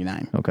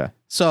 $4.99. Okay.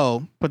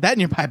 So put that in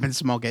your pipe and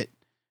smoke it.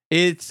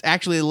 It's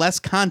actually less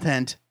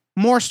content,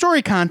 more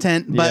story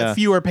content, but Yeah.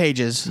 fewer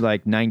pages.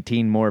 Like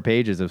 19 more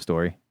pages of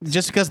story.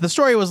 Just because the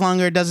story was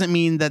longer doesn't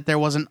mean that there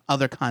wasn't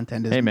other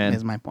content, Hey, man.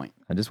 is my point.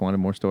 I just wanted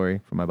more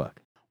story for my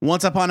buck.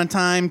 Once upon a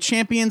time,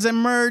 champions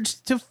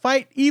emerged to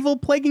fight evil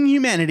plaguing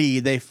humanity.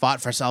 They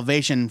fought for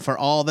salvation for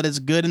all that is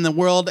good in the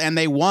world, and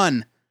they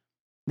won.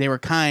 They were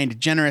kind,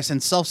 generous,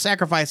 and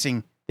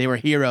self-sacrificing. They were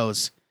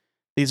heroes.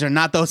 These are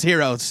not those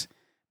heroes.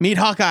 Meet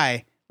Hawkeye,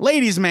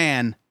 ladies'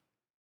 man.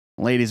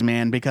 Ladies'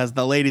 man, because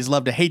the ladies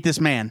love to hate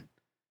this man.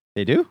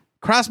 They do?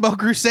 Crossbow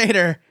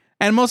Crusader,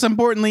 and most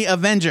importantly,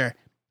 Avenger.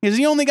 He's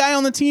the only guy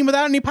on the team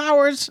without any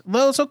powers,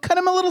 though, so cut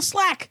him a little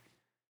slack.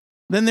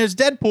 Then there's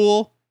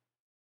Deadpool.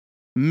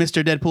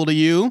 Mr. Deadpool to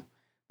you,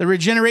 the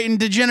regenerating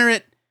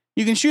degenerate.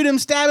 You can shoot him,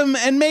 stab him,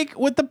 and make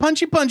with the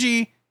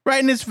punchy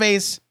right in his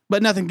face,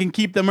 but nothing can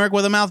keep the merc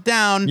with a mouth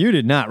down. You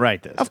did not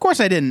write this. Of course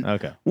I didn't.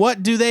 Okay.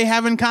 What do they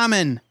have in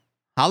common?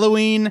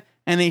 Halloween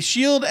and a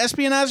S.H.I.E.L.D.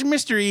 espionage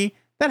mystery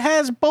that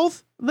has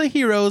both the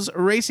heroes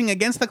racing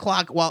against the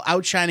clock while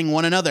outshining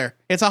one another.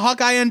 It's a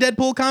Hawkeye and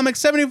Deadpool comic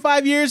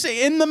 75 years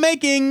in the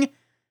making.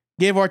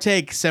 Give or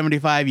take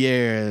 75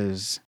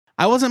 years.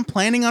 I wasn't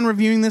planning on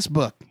reviewing this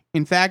book.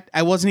 In fact,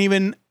 I wasn't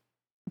even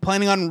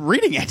planning on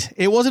reading it.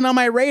 It wasn't on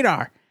my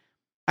radar.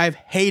 I've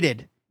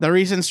hated the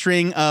recent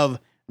string of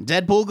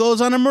Deadpool goes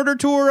on a murder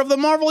tour of the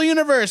Marvel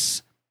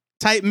Universe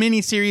type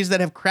miniseries that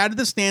have crowded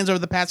the stands over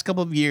the past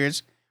couple of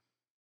years.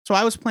 So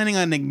I was planning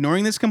on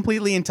ignoring this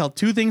completely until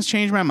two things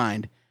changed my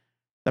mind.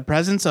 The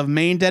presence of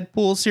main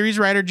Deadpool series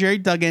writer Jerry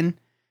Duggan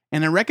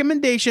and a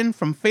recommendation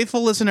from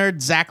faithful listener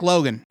Zach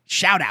Logan.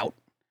 Shout out.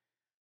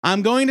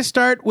 I'm going to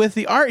start with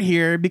the art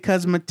here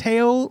because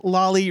Matteo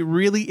Lolli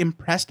really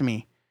impressed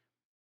me.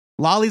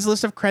 Lolli's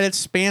list of credits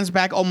spans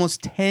back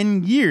almost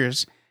 10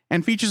 years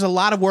and features a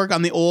lot of work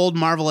on the old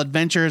Marvel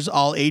Adventures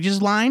All Ages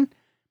line.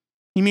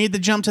 He made the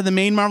jump to the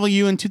main Marvel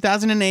U in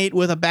 2008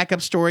 with a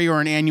backup story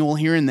or an annual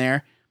here and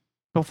there,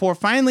 before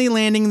finally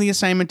landing the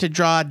assignment to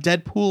draw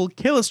Deadpool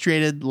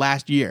Illustrated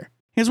last year.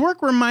 His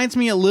work reminds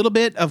me a little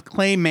bit of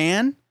Clay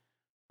Mann,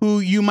 who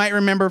you might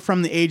remember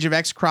from the Age of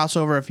X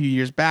crossover a few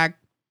years back.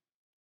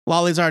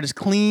 Lolli's art is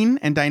clean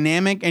and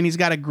dynamic, and he's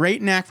got a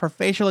great knack for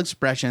facial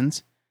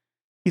expressions.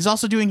 He's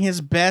also doing his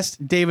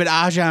best David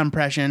Aja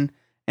impression,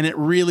 and it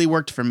really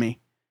worked for me.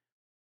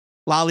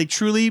 Lolli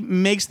truly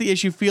makes the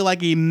issue feel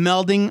like a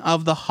melding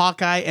of the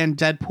Hawkeye and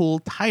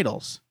Deadpool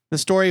titles. The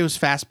story was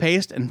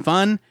fast-paced and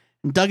fun.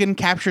 Duggan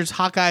captures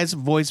Hawkeye's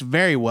voice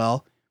very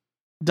well.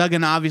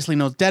 Duggan obviously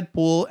knows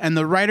Deadpool, and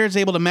the writer is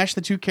able to mesh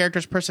the two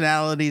characters'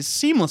 personalities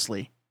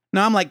seamlessly.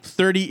 Now I'm like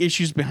 30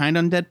 issues behind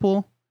on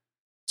Deadpool,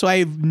 so I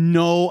have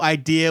no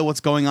idea what's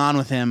going on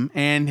with him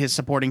and his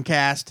supporting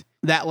cast.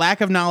 That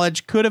lack of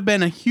knowledge could have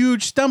been a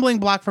huge stumbling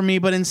block for me,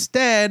 but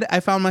instead, I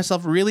found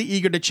myself really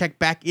eager to check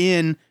back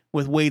in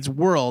with Wade's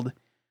world.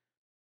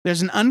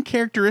 There's an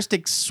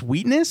uncharacteristic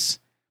sweetness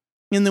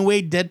in the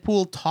way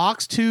Deadpool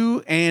talks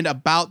to and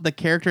about the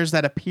characters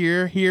that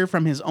appear here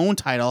from his own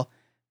title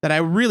that I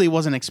really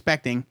wasn't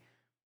expecting.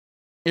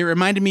 It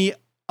reminded me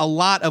a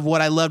lot of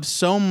what I loved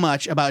so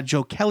much about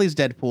Joe Kelly's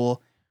Deadpool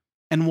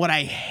and what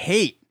I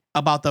hate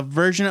about the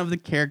version of the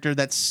character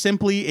that's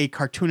simply a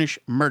cartoonish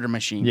murder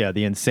machine. Yeah,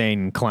 the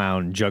insane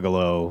clown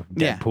juggalo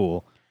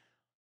Deadpool.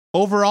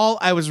 Overall,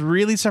 I was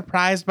really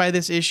surprised by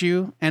this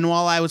issue, and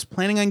while I was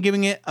planning on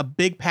giving it a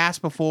big pass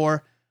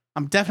before,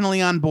 I'm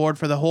definitely on board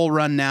for the whole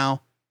run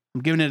now.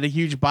 I'm giving it a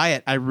huge buy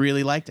it. I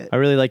really liked it. I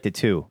really liked it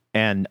too.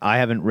 And I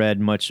haven't read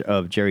much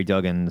of Jerry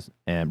Duggan's,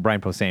 and Brian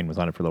Posehn was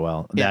on it for a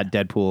while, that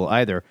Deadpool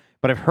either.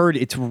 But I've heard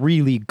it's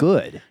really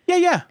good.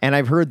 Yeah. And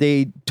I've heard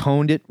they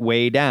toned it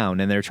way down,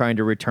 and they're trying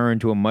to return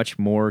to a much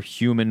more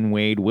human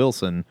Wade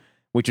Wilson,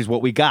 which is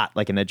what we got,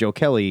 like in that Joe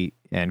Kelly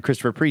and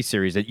Christopher Priest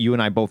series that you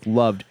and I both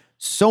loved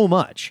so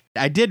much.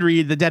 I did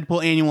read the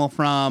Deadpool annual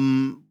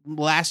from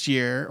last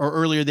year or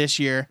earlier this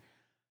year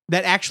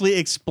that actually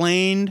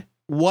explained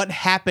what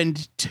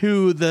happened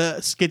to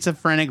the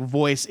schizophrenic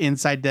voice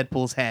inside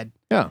Deadpool's head.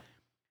 Yeah.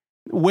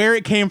 Where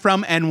it came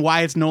from and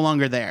why it's no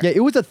longer there. Yeah,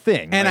 it was a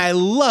thing. And I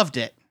loved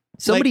it.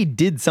 Somebody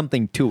did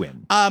something to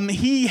him.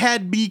 He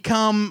had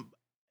become,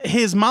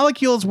 his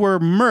molecules were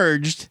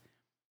merged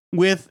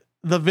with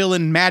the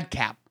villain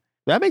Madcap.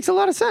 That makes a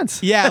lot of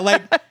sense. Yeah,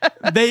 like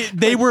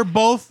they were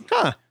both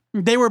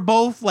they were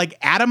both like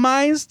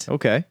atomized,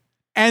 Okay.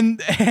 and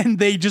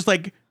they just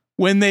like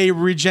when they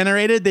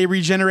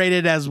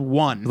regenerated as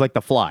one. Like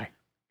the Fly.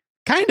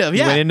 Kind of, He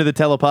yeah. went into the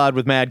telepod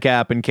with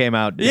Madcap and came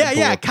out. Yeah,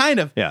 Deadpool. kind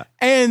of. Yeah.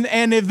 And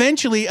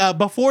eventually,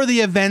 before the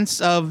events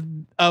of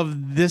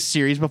this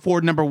series, before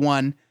number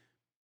 1,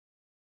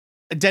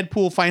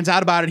 Deadpool finds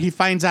out about it. He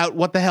finds out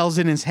what the hell's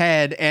in his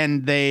head,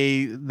 and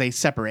they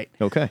separate.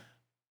 Okay.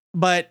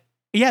 But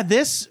yeah,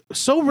 this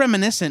so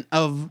reminiscent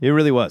of It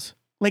really was.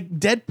 like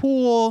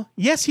Deadpool.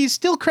 Yes, he's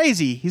still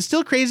crazy. He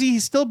still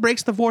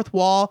breaks the fourth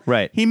wall.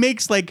 Right. He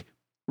makes like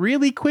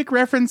really quick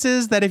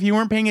references that if you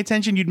weren't paying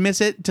attention, you'd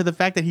miss it, to the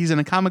fact that he's in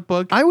a comic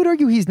book. I would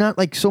argue he's not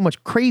like so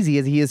much crazy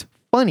as he is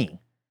funny.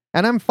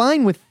 And I'm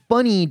fine with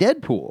funny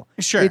Deadpool.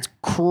 Sure. It's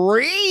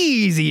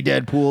crazy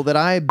Deadpool that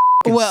I'm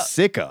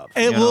sick of.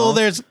 Well,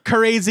 there's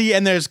crazy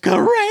and there's crazy.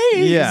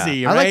 Yeah.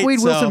 Right? I like Wade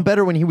Wilson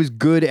better when he was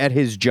good at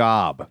his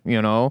job,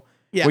 Yeah.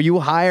 Where you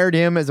hired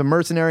him as a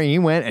mercenary and he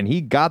went and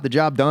he got the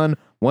job done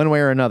one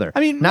way or another. I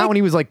mean, not when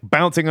he was like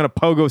bouncing on a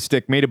pogo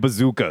stick made of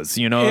bazookas,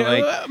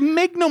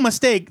 make no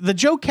mistake, the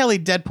Joe Kelly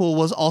Deadpool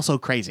was also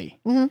crazy.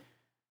 Mm-hmm.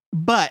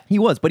 But he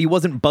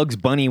wasn't Bugs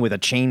Bunny with a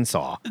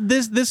chainsaw.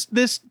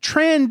 This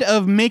trend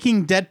of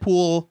making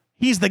Deadpool,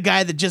 he's the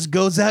guy that just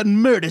goes out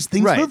and murders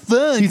things for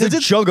fun. He's a 'cause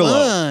it's juggalo.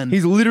 fun.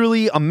 He's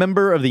literally a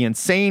member of the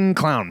insane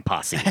clown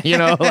posse.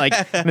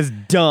 And it's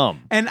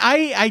dumb. And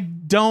I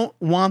don't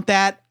want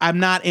that. I'm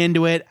not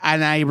into it,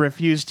 and I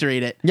refuse to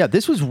read it. Yeah,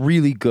 this was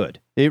really good.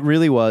 It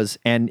really was.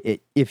 And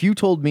if you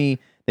told me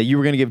that you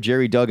were going to give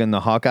Jerry Duggan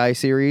the Hawkeye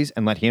series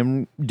and let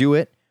him do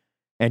it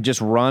and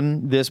just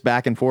run this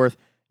back and forth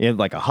in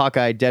like a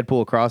Hawkeye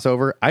Deadpool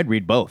crossover, I'd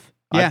read both.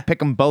 Yeah. I'd pick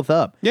them both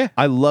up. Yeah.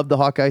 I love the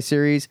Hawkeye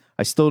series.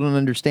 I still don't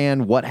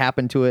understand what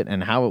happened to it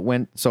and how it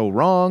went so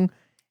wrong.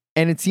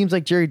 And it seems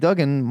like Jerry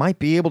Duggan might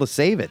be able to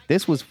save it.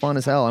 This was fun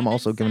as hell. I'm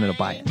also giving it a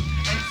buy it.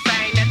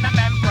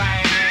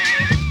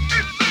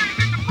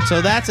 So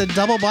that's a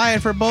double buy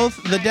it for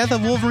both The Death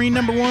of Wolverine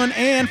 #1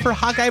 and for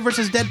Hawkeye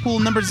vs. Deadpool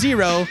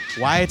 #0.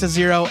 Why it's a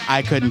 0,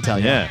 I couldn't tell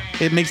you. Yeah.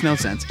 It makes no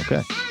sense.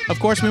 Okay. Of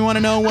course, we want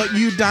to know what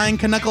you dying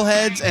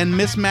knuckleheads and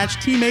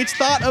mismatched teammates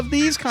thought of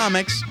these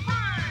comics.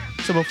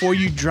 So before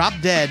you drop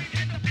dead,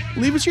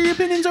 leave us your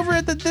opinions over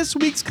at this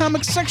week's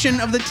comics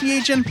section of the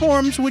THN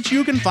forums, which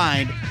you can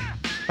find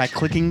by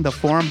clicking the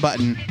forum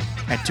button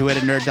at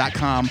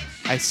twoheadednerd.com.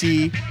 I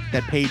see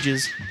that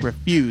Pages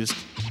refused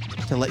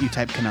to let you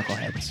type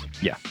knuckleheads.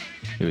 Yeah.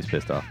 He was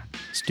pissed off.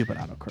 Stupid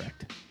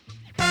autocorrect.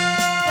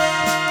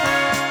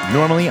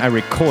 Normally, I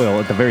recoil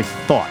at the very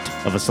thought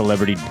of a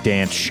celebrity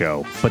dance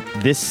show, but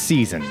this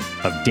season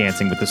of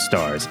Dancing with the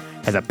Stars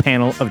has a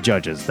panel of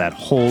judges that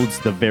holds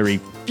the very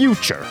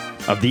future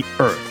of the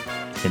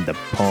Earth in the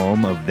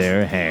palm of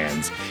their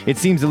hands. It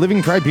seems the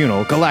Living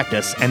Tribunal,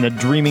 Galactus, and the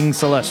Dreaming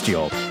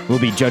Celestial will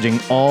be judging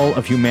all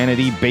of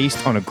humanity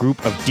based on a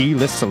group of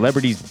D-list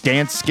celebrities'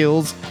 dance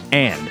skills,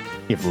 and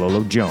if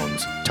Lolo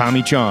Jones,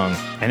 Tommy Chong,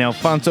 and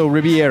Alfonso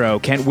Ribeiro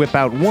can't whip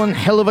out one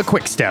hell of a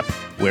quick step,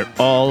 we're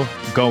all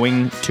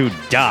going to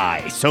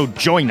die. So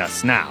join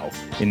us now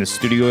in the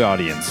studio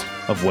audience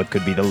of what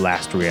could be the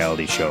last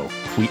reality show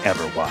we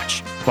ever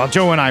watch, while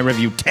Joe and I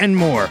review 10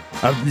 more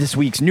of this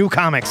week's new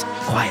comics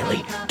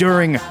quietly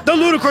during the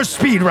Ludicrous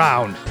Speed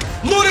Round.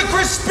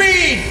 Ludicrous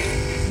speed!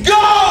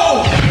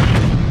 Go!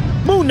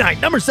 Moon Knight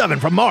 #7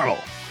 from Marvel.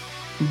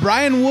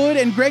 Brian Wood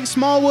and Greg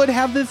Smallwood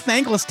have the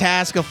thankless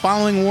task of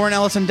following Warren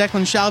Ellis and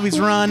Declan Shalvey's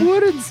run.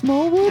 Wood and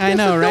Smallwood? I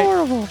know, That's right?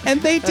 adorable.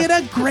 And they did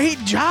a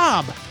great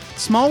job.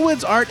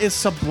 Smallwood's art is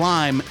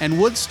sublime, and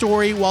Wood's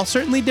story, while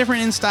certainly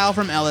different in style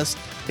from Ellis,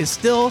 is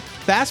still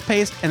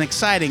fast-paced and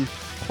exciting.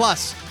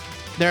 Plus,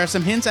 there are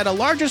some hints at a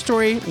larger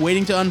story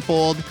waiting to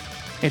unfold.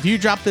 If you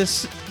drop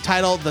this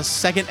title the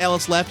second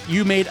Ellis left,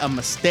 you made a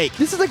mistake.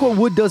 This is like what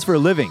Wood does for a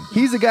living.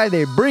 He's the guy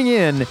they bring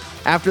in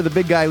after the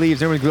big guy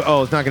leaves. Everybody goes,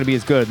 oh, it's not going to be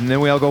as good. And then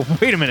we all go,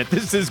 wait a minute,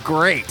 this is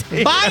great.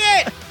 Buy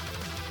it!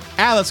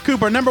 Alice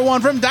Cooper,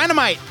 #1 from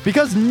Dynamite.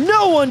 Because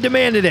no one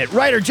demanded it.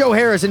 Writer Joe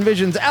Harris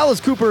envisions Alice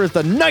Cooper as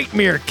the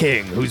Nightmare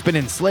King, who's been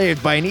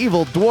enslaved by an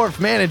evil dwarf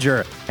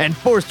manager and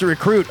forced to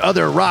recruit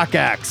other rock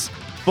acts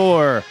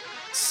for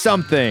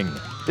something.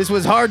 This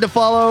was hard to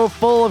follow,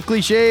 full of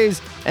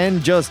cliches,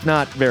 and just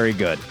not very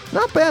good.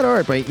 Not bad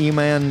art by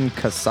Iman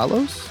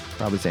Casalos,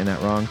 probably saying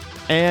that wrong,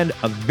 and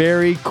a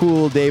very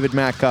cool David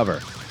Mack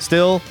cover.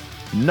 Still,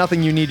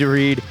 nothing you need to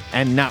read,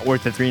 and not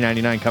worth the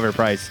 $3.99 cover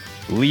price.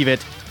 Leave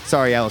it.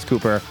 Sorry, Alice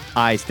Cooper,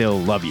 I still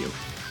love you.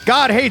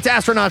 God Hates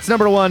Astronauts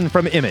 #1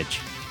 from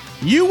Image.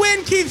 You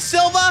win, Keith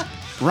Silva!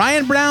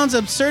 Ryan Brown's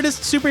absurdist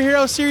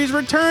superhero series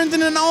returns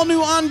in an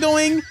all-new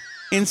ongoing.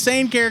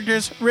 Insane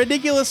characters,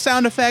 ridiculous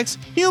sound effects,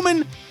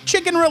 human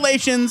chicken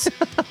relations,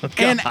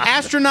 and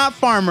astronaut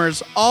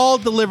farmers, all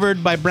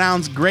delivered by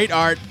Brown's great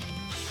art.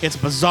 It's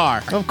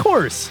bizarre. Of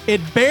course. It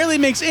barely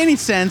makes any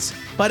sense,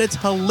 but it's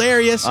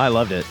hilarious, I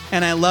loved it.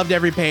 and I loved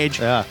every page.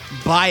 Yeah.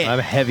 Buy it. I'm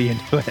heavy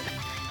into it.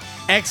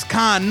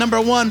 Ex-Con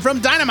 #1 from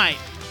Dynamite.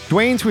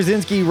 Dwayne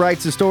Straczynski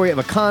writes the story of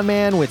a con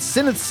man with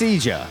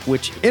synesthesia,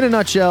 which, in a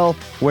nutshell,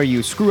 where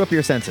you screw up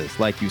your senses,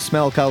 like you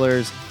smell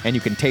colors and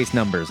you can taste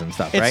numbers and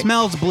stuff, It right?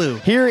 smells blue.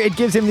 Here, it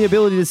gives him the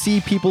ability to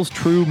see people's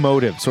true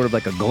motives, sort of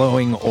like a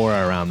glowing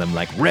aura around them.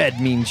 Like red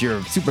means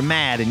you're super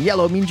mad, and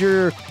yellow means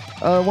you're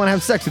want to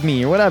have sex with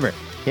me, or whatever.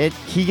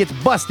 He gets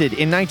busted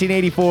in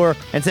 1984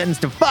 and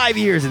sentenced to 5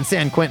 years in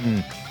San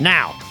Quentin.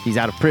 Now, he's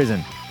out of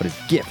prison, but his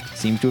gift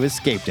seems to have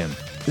escaped him.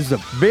 This is a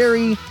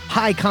very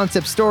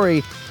high-concept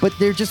story, but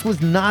there just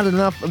was not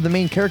enough of the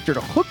main character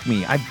to hook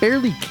me. I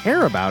barely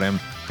care about him,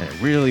 and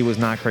I really was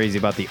not crazy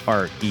about the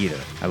art either.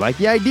 I like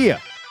the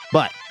idea,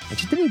 but I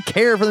just didn't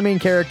care for the main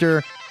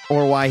character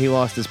or why he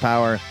lost his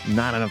power.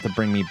 Not enough to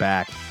bring me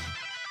back.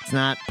 It's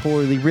not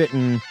poorly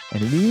written,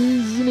 and it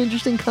is an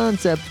interesting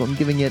concept, so I'm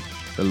giving it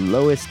the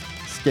lowest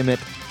skim it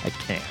I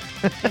can.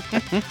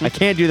 I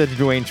can't do that to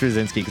Dwayne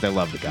Straczynski because I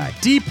love the guy.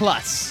 D+.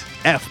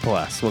 F+,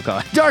 we'll call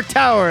it. Dark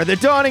Tower, The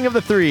Dawning of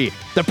the Three,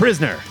 The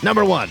Prisoner,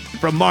 #1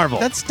 from Marvel.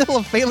 That's still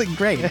a failing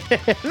grade.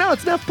 No,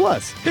 it's an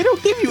F+. They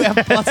don't give you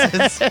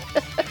F+.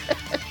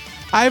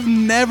 I've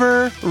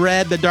never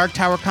read the Dark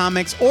Tower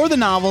comics or the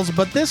novels,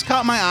 but this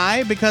caught my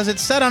eye because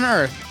it's set on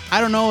Earth. I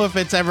don't know if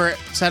it's ever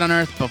set on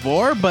Earth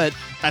before, but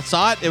I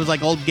saw it. It was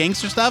like old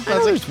gangster stuff. I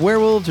was like, There's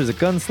werewolves, there's a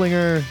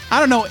gunslinger. I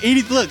don't know.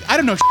 I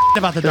don't know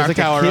about the There's Dark like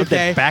Tower, a kid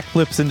okay? that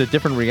backflips into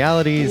different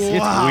realities.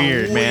 Wow, It's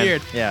weird, man.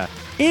 weird. Yeah.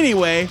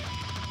 Anyway,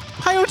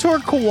 Piotr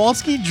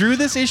Kowalski drew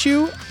this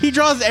issue. He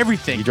draws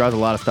everything. He draws a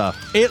lot of stuff.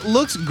 It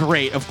looks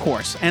great, of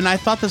course, and I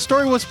thought the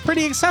story was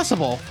pretty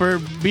accessible for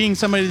being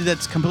somebody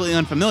that's completely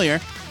unfamiliar.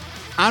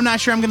 I'm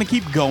not sure I'm going to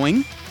keep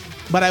going,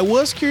 but I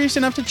was curious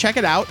enough to check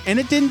it out, and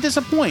it didn't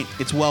disappoint.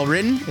 It's well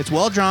written, it's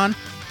well drawn,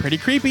 pretty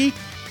creepy.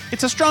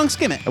 It's a strong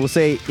skim it. I will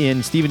say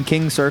in Stephen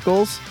King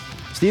circles,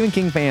 Stephen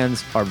King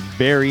fans are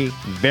very,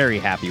 very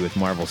happy with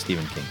Marvel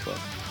Stephen King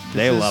books.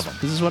 They love them.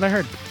 This is what I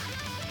heard.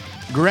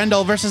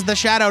 Grendel versus the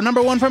Shadow,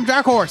 #1 from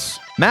Dark Horse.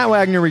 Matt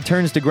Wagner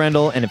returns to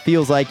Grendel, and it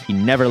feels like he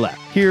never left.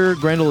 Here,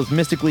 Grendel is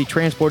mystically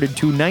transported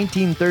to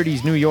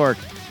 1930s New York,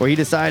 where he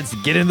decides to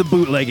get into the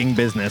bootlegging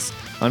business.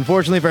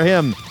 Unfortunately for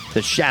him,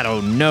 the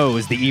Shadow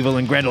knows the evil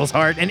in Grendel's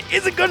heart and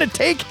isn't going to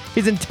take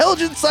his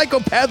intelligent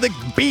psychopathic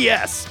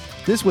BS.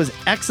 This was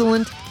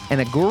excellent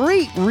and a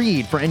great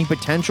read for any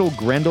potential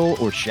Grendel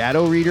or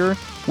Shadow reader,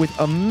 with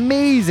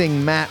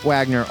amazing Matt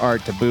Wagner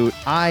art to boot.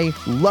 I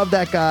love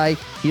that guy.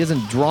 He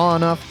doesn't draw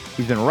enough.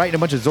 He's been writing a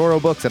bunch of Zorro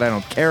books that I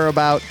don't care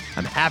about.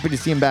 I'm happy to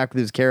see him back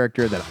with his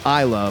character that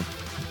I love.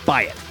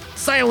 Buy it.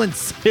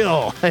 Silence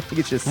Hill. I think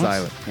it's just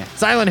silent. Yeah.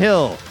 Silent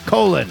Hill,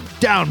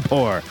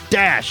 Downpour,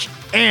 Dash,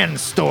 and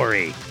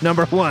Story.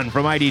 #1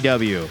 from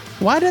IDW.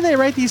 Why do they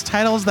write these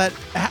titles that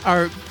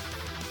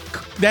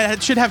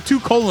should have 2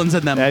 colons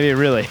in them? I mean,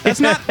 really. That's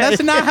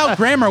not how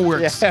grammar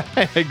works. Yeah,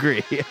 I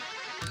agree.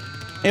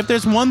 If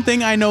there's one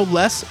thing I know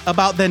less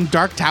about than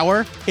Dark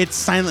Tower, it's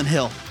Silent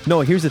Hill.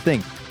 No, here's the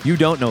thing. You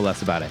don't know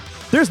less about it.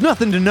 There's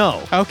nothing to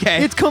know.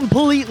 Okay. It's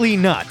completely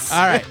nuts.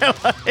 All right.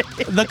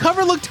 The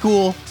cover looked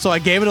cool, so I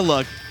gave it a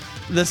look.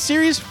 The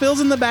series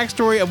fills in the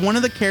backstory of one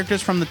of the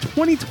characters from the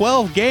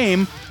 2012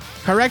 game,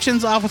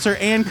 Corrections Officer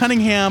Ann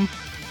Cunningham.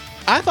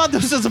 I thought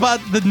this was about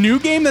the new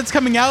game that's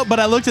coming out, but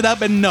I looked it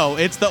up and no,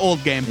 it's the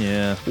old game.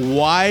 Yeah.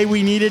 Why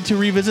we needed to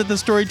revisit the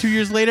story 2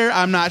 years later,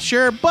 I'm not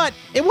sure, but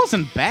it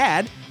wasn't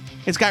bad.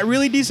 It's got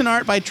really decent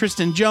art by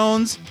Tristan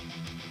Jones.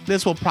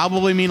 This will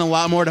probably mean a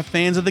lot more to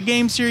fans of the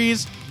game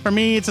series. For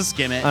me, it's a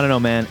skim it. I don't know,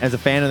 man. As a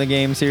fan of the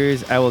game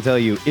series, I will tell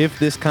you, if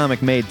this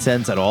comic made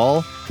sense at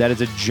all, that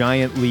is a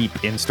giant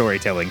leap in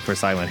storytelling for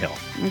Silent Hill.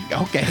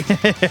 Okay.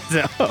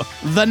 So,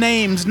 The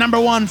Names,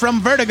 #1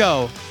 from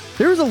Vertigo.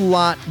 there's a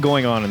lot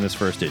going on in this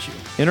first issue.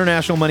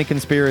 International money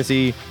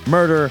conspiracy,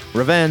 murder,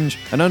 revenge,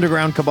 an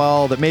underground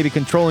cabal that may be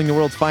controlling the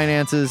world's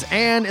finances,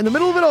 and in the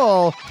middle of it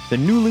all, the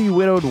newly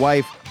widowed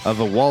wife of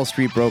a Wall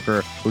Street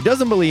broker who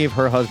doesn't believe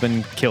her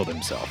husband killed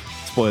himself.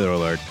 Spoiler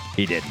alert,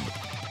 he didn't.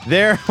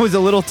 There was a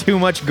little too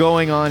much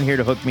going on here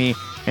to hook me,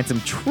 and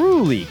some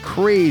truly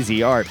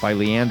crazy art by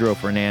Leandro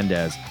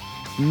Fernandez.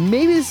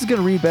 Maybe this is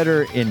going to read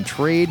better in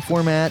trade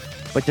format,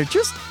 but there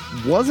just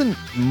wasn't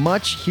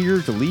much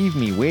here to leave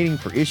me waiting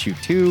for issue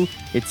 2.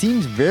 It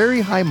seems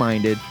very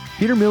high-minded.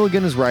 Peter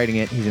Milligan is writing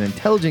it. He's an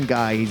intelligent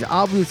guy. He's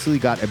obviously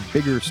got a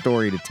bigger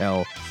story to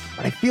tell,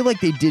 but I feel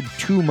like they did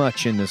too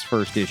much in this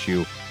first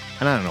issue,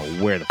 and I don't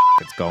know where the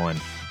it's going.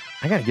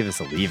 I got to give this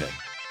a leave it.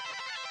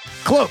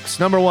 Cloaks,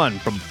 #1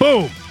 from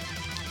Boom.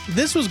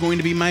 This was going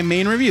to be my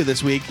main review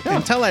this week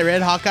until I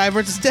read Hawkeye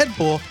vs.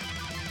 Deadpool.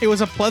 It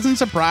was a pleasant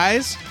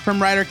surprise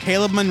from writer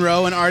Caleb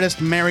Monroe and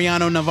artist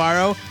Mariano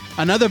Navarro.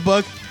 Another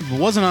book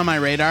wasn't on my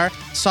radar.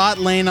 Saw it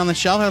laying on the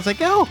shelf. I was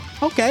like, oh,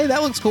 okay,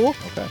 that looks cool.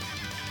 Okay.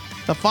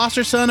 The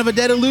foster son of a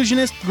dead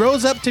illusionist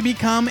grows up to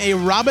become a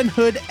Robin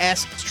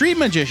Hood-esque street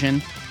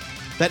magician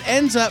that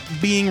ends up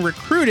being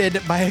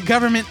recruited by a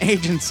government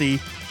agency.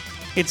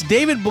 It's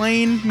David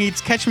Blaine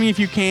meets Catch Me If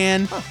You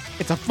Can. Huh.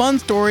 It's a fun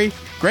story,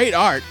 great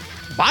art.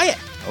 Buy it.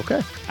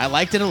 Okay. I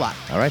liked it a lot.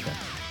 All right, then.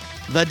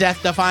 The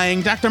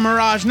death-defying Dr.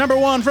 Mirage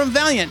 #1 from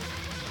Valiant.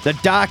 The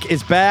Doc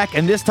is back,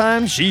 and this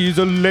time she's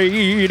a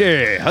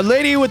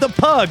lady with a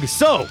pug.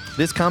 So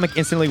this comic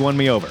instantly won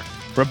me over.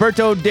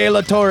 Roberto De La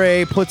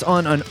Torre puts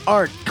on an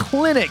art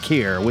clinic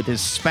here with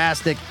his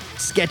spastic,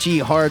 sketchy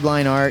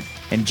hardline art,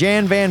 and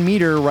Jan Van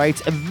Meter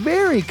writes a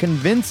very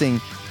convincing,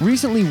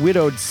 recently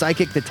widowed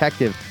psychic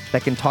detective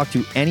that can talk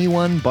to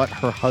anyone but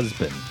her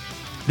husband.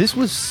 This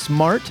was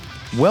smart,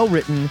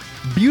 well-written,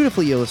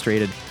 beautifully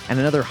illustrated, and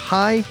another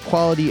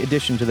high-quality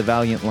addition to the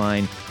Valiant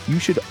line. You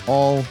should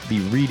all be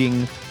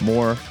reading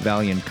more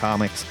Valiant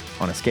comics.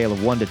 On a scale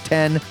of 1 to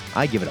 10,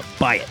 I give it a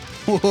buy it.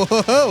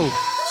 Whoa!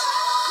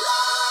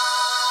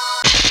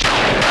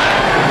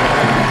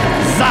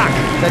 Zock!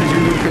 That is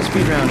your ludicrous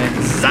speed round, and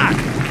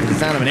Zock is the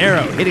sound of an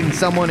arrow hitting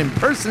someone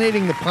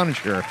impersonating the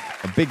Punisher,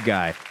 a big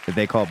guy that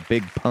they call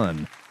Big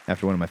Pun,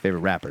 after one of my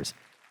favorite rappers,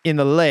 in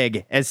the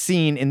leg, as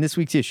seen in this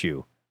week's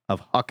issue of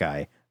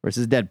Hawkeye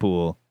vs.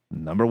 Deadpool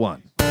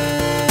 #1.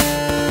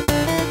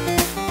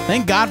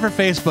 Thank God for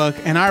Facebook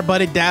and our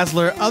buddy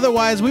Dazzler.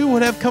 Otherwise, we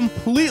would have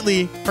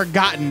completely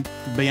forgotten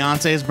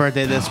Beyonce's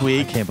birthday this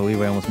week. I can't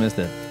believe I almost missed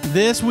it.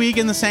 This week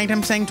in the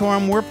Sanctum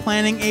Sanctorum, we're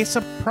planning a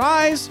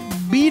surprise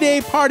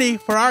B-Day party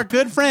for our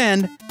good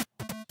friend,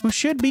 who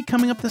should be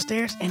coming up the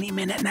stairs any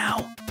minute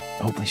now.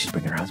 Hopefully she's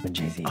bringing her husband,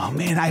 Jay-Z. Oh,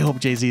 man, I hope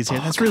Jay-Z is here.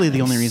 That's really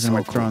the only reason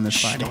we're throwing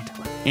this party. Don't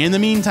do it. In the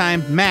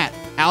meantime, Matt,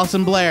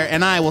 Allison Blair,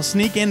 and I will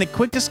sneak in a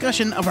quick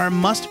discussion of our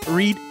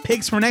must-read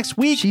picks for next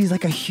week. She's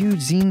like a huge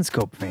Zine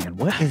Scope fan.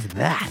 What is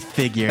that?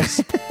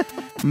 Figures.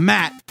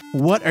 Matt,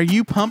 what are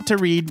you pumped to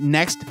read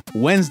next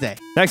Wednesday?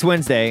 Next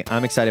Wednesday,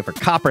 I'm excited for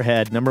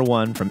Copperhead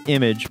 #1 from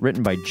Image,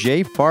 written by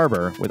Jay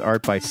Farber with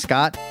art by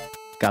Scott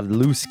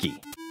Godlewski.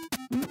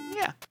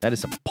 Yeah. That is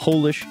some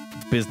Polish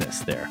business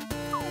there.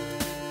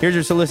 Here's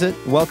your solicit.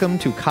 Welcome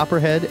to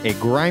Copperhead, a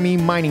grimy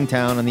mining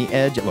town on the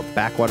edge of a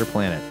backwater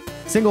planet.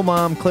 Single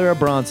mom Clara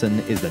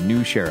Bronson is the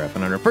new sheriff,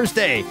 and on her first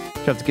day,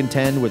 she'll have to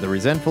contend with a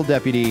resentful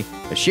deputy,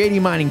 a shady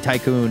mining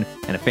tycoon,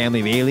 and a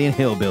family of alien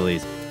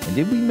hillbillies. And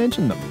did we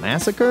mention the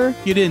massacre?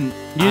 You didn't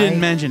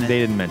mention it. They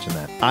didn't mention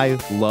that. I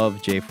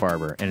love Jay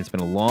Farber, and it's been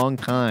a long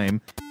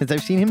time since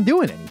I've seen him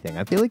doing anything.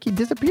 I feel like he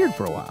disappeared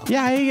for a while.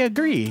 Yeah, I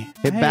agree.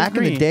 Back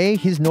in the day,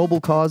 his Noble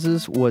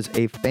Causes was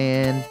a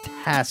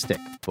fantastic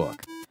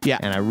book. Yeah.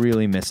 And I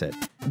really miss it.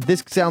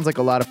 This sounds like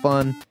a lot of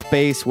fun.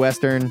 Space,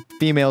 Western,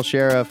 female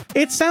sheriff.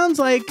 It sounds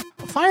like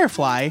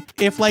Firefly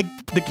if, like,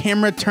 the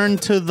camera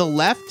turned to the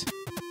left.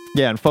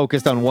 Yeah, and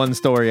focused on one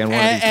story on one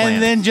of these planets.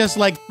 And then just,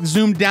 like,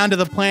 zoomed down to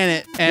the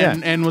planet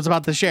and was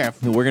about the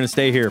sheriff. We're going to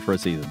stay here for a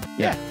season.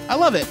 Yeah, I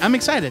love it. I'm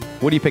excited.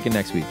 What are you picking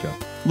next week, Joe?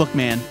 Look,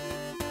 man,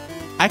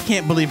 I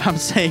can't believe I'm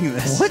saying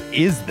this. What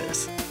is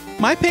this?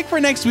 My pick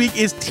for next week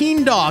is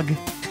Teen Dog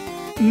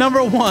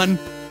 #1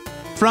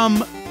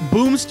 from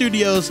Boom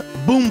Studios'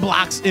 Boom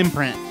Blocks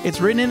imprint.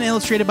 It's written and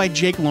illustrated by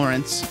Jake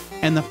Lawrence.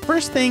 And the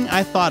first thing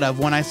I thought of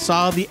when I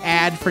saw the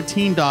ad for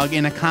Teen Dog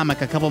in a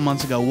comic a couple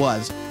months ago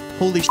was,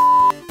 holy shit,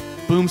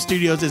 Boom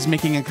Studios is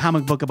making a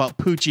comic book about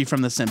Poochie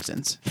from The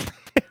Simpsons.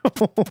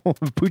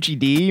 Poochie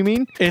D, you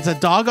mean? It's a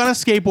dog on a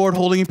skateboard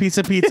holding a piece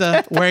of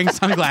pizza, wearing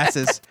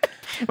sunglasses.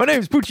 My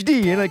name's Poochie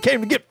D, and I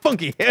came to get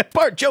funky.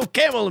 Part Joe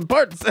Camel and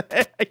part...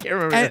 I can't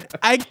remember. And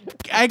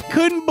I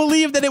couldn't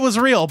believe that it was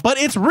real, but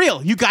it's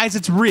real. You guys,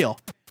 it's real.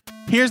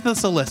 Here's the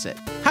solicit.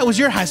 How was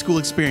your high school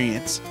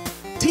experience?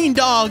 Teen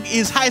Dog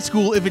is high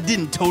school if it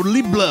didn't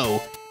totally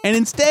blow, and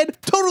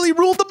instead totally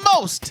ruled the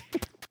most.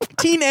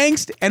 Teen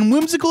angst and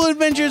whimsical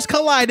adventures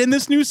collide in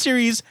this new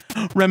series,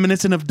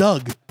 reminiscent of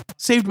Doug,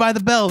 Saved by the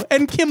Bell,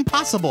 and Kim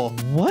Possible.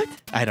 What?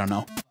 I don't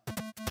know.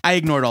 I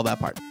ignored all that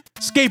part.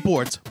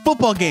 Skateboards,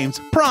 football games,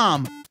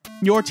 prom.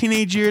 Your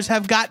teenage years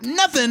have got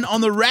nothing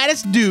on the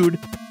raddest dude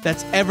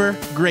that's ever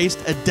graced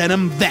a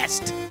denim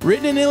vest.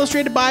 Written and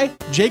illustrated by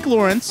Jake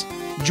Lawrence.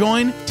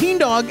 Join Teen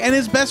Dog and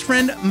his best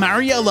friend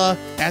Mariella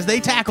as they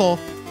tackle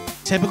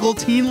typical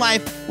teen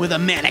life with a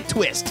manic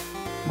twist.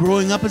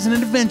 Growing up is an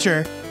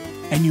adventure,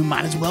 and you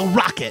might as well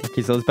rock it.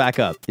 Okay, so let's back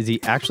up. Is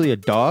he actually a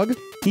dog?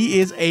 He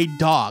is a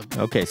dog.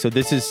 Okay, so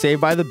this is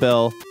Saved by the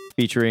Bell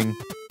featuring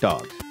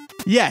dogs.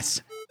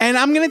 Yes. And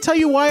I'm going to tell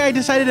you why I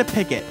decided to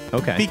pick it.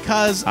 Okay.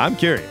 Because... I'm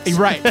curious.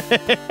 Right.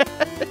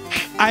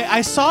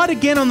 I saw it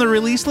again on the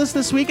release list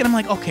this week, and I'm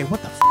like, okay,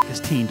 what the f*** is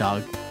Teen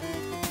Dog?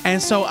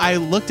 And so I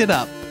looked it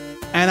up,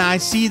 and I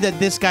see that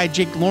this guy,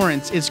 Jake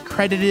Lawrence, is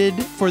credited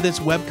for this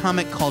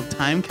webcomic called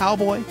Time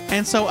Cowboy.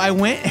 And so I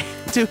went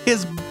to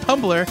his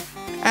Tumblr,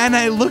 and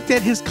I looked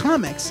at his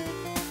comics,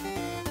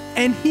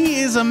 and he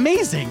is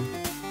amazing.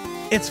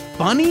 It's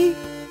funny.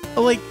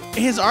 Like,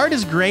 his art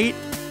is great.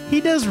 He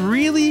does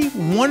really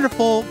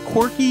wonderful,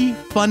 quirky,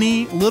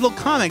 funny little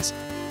comics.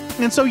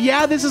 And so,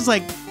 yeah, this is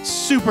like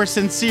super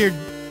sincere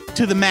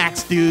to the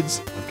max,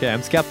 dudes. Okay,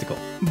 I'm skeptical.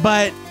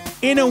 But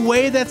in a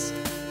way that's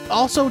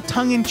also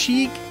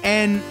tongue-in-cheek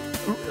and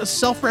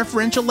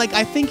self-referential. Like,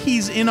 I think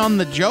he's in on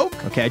the joke.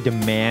 Okay, I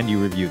demand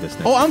you review this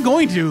thing. Oh, I'm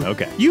going to.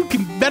 Okay. You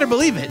can better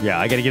believe it. Yeah,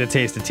 I gotta get a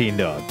taste of Teen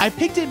Dog. I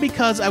picked it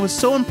because I was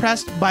so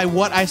impressed by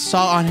what I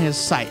saw on his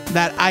site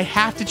that I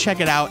have to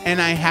check it out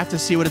and I have to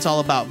see what it's all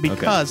about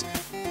because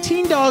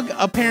Teen Dog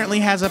apparently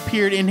has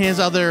appeared in his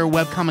other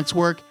webcomics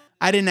work.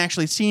 I didn't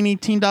actually see any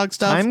Teen Dog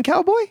stuff. Time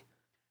Cowboy?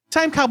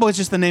 Time Cowboy is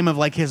just the name of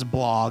like his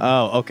blog.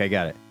 Oh, okay,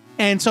 got it.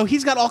 And so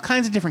he's got all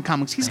kinds of different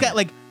comics. He's got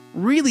like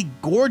really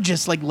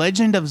gorgeous like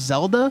Legend of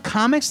Zelda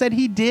comics that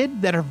he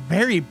did that are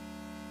very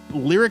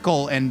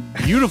lyrical and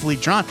beautifully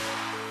drawn.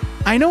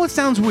 I know it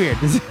sounds weird,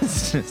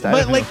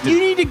 but like you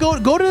need to go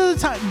to the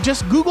time.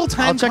 Just Google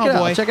Time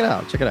Cowboy. Check it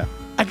out.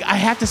 I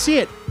have to see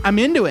it. I'm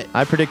into it.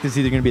 I predict it's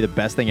either going to be the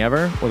best thing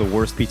ever or the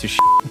worst piece of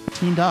shit.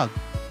 Teen Dog.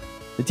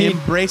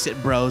 Embrace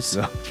it, bros.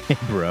 Okay,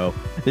 bro.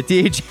 The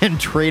THN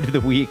Trade of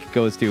the Week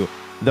goes to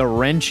The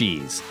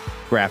Wrenchies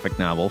graphic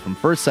novel from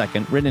First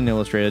Second, written and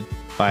illustrated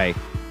by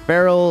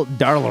Farrell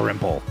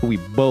Darlarimple, who we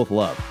both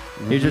love.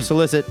 Here's your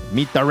solicit.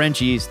 Meet the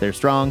Wrenchies. They're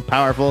strong,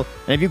 powerful,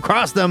 and if you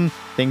cross them,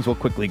 things will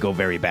quickly go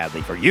very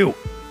badly for you.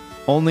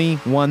 Only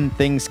one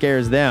thing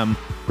scares them.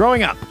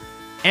 Growing up,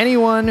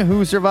 anyone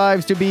who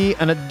survives to be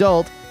an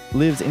adult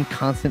lives in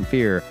constant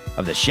fear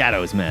of the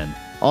Shadows Men.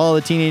 All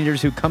the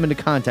teenagers who come into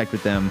contact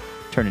with them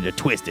turn into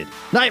twisted,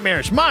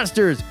 nightmarish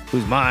monsters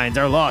whose minds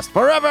are lost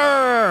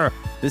forever.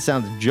 This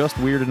sounds just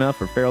weird enough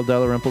for Farrell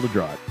Dalrymple to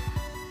draw it.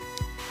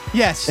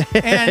 Yes,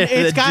 and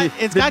it's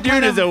got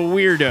kind of a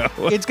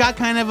weirdo. It's got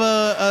kind of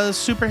a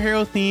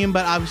superhero theme,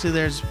 but obviously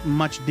there's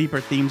much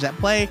deeper themes at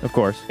play. Of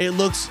course, it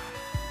looks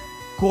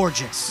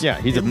gorgeous. Yeah,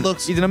 he's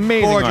an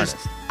amazing artist.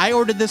 I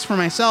ordered this for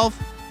myself.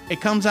 It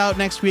comes out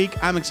next week.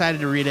 I'm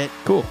excited to read it.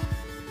 Cool.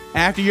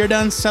 After you're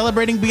done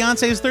celebrating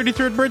Beyonce's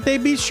 33rd birthday,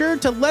 be sure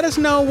to let us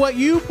know what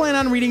you plan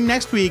on reading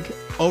next week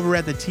over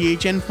at the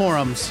THN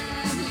forums.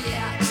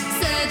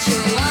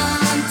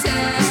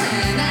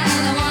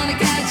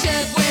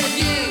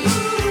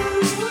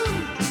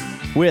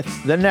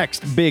 With the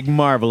next big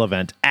Marvel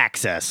event,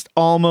 Access,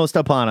 almost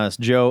upon us,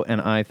 Joe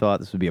and I thought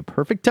this would be a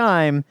perfect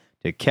time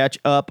to catch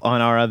up on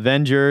our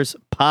Avengers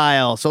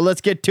pile. So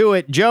let's get to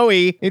it.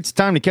 Joey, it's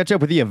time to catch up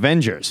with the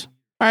Avengers.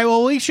 All right,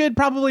 well, we should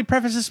probably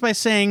preface this by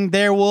saying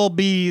there will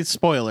be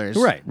spoilers.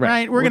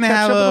 Right. We're gonna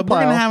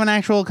have an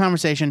actual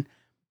conversation.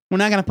 We're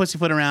not gonna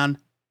pussyfoot around.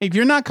 If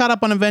you're not caught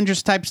up on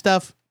Avengers type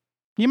stuff,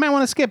 you might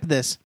want to skip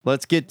this.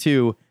 Let's get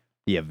to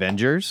the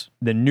Avengers,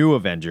 the new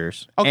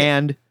Avengers,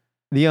 and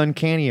the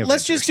Uncanny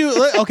Avengers.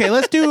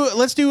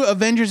 Let's do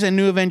Avengers and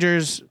New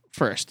Avengers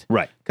first.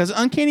 Right. Because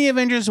Uncanny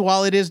Avengers,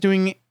 while it is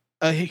doing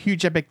a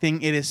huge epic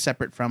thing, it is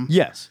separate from.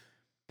 Yes.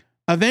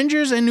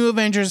 Avengers and New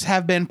Avengers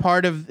have been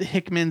part of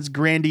Hickman's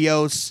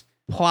grandiose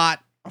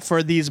plot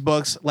for these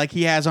books, like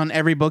he has on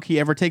every book he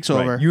ever takes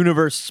over.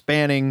 Universe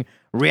spanning,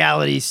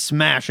 reality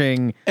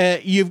smashing.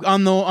 You've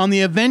on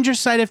the Avengers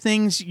side of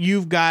things,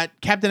 you've got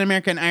Captain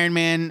America and Iron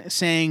Man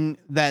saying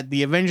that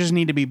the Avengers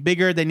need to be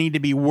bigger, they need to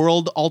be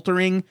world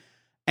altering.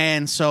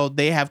 And so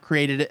they have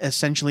created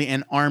essentially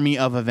an army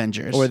of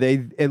Avengers. Or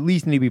they at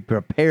least need to be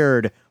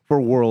prepared for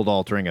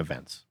world-altering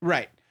events.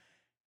 Right.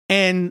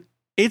 And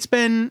it's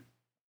been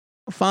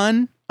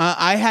fun.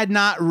 I had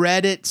not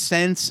read it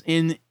since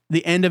in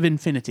the end of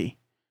Infinity.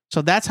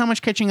 So that's how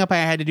much catching up I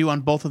had to do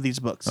on both of these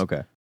books.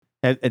 Okay.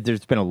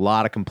 There's been a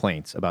lot of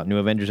complaints about New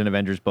Avengers and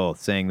Avengers both,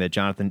 saying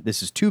that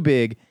this is too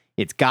big.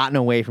 It's gotten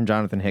away from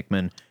Jonathan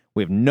Hickman.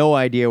 We have no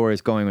idea where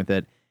he's going with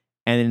it.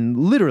 And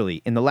then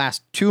literally in the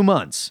last 2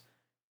 months,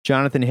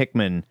 Jonathan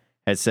Hickman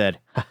has said,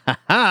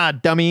 ha,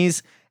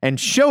 dummies, and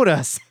showed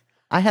us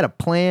I had a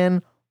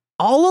plan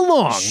all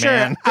along,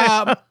 man.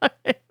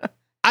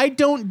 I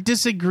don't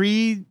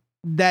disagree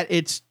that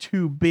it's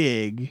too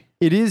big.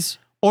 It is.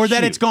 Or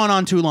that it's gone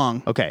on too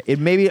long. Okay,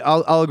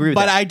 I'll agree with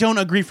that. But I don't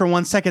agree for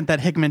 1 second that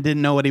Hickman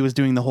didn't know what he was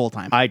doing the whole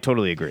time. I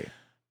totally agree.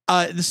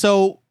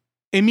 So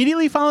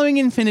immediately following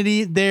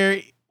Infinity,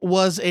 there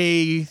was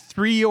a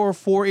 3 or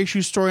 4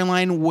 issue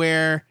storyline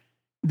where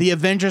the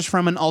Avengers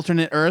from an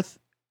alternate Earth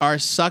are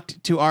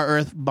sucked to our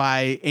Earth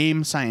by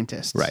AIM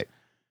scientists. Right.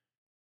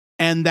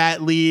 And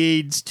that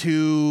leads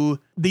to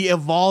the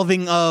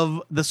evolving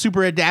of the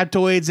super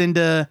adaptoids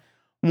into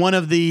one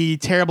of the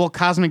terrible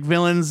cosmic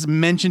villains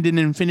mentioned in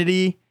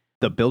Infinity.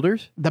 The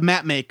Builders? The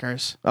map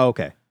makers. Oh,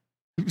 okay.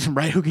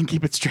 Right? Who can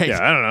keep it straight? Yeah,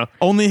 I don't know.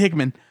 Only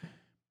Hickman.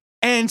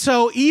 And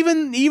so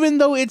even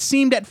though it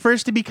seemed at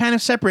first to be kind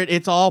of separate,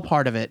 it's all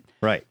part of it.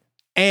 Right.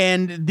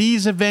 And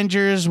these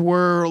Avengers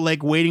were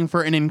like waiting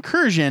for an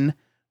incursion,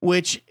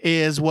 which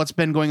is what's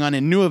been going on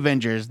in New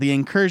Avengers. The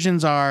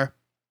incursions are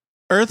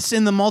Earths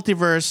in the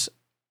multiverse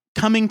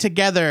coming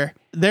together.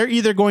 They're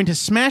either going to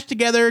smash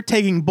together,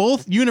 taking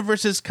both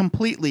universes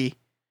completely,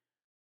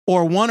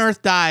 or one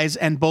Earth dies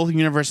and both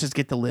universes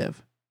get to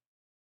live.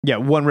 Yeah,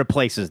 one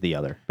replaces the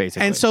other,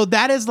 basically. And so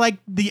that is like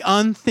the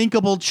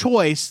unthinkable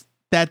choice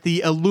that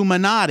the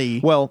Illuminati...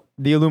 Well,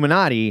 the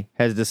Illuminati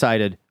has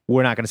decided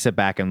we're not going to sit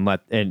back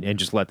and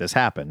just let this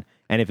happen.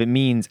 And if it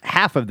means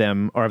half of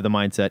them are of the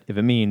mindset, if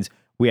it means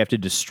we have to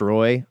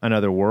destroy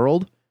another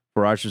world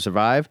for ours to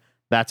survive,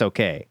 that's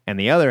okay. And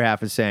the other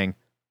half is saying,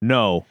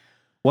 no.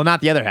 Well,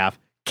 not the other half.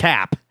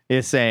 Cap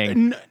is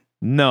saying,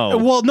 no.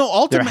 Well,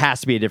 no, there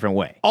has to be a different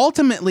way.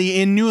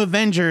 Ultimately, in New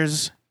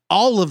Avengers,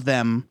 all of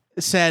them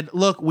said,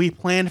 look, we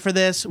planned for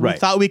this. We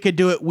thought we could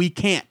do it. We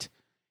can't.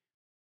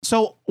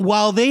 So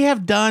while they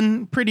have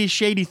done pretty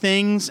shady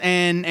things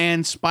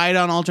and spied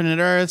on alternate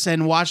Earths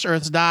and watched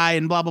Earths die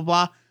and blah, blah,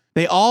 blah,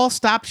 they all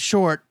stopped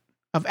short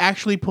of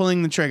actually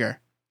pulling the trigger.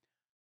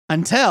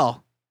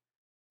 Until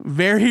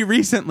very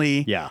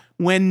recently,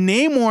 when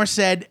Namor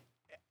said,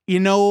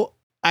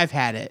 I've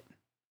had it.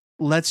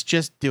 Let's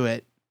just do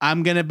it.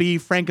 I'm going to be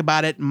frank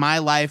about it. My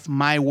life,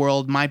 my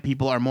world, my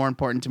people are more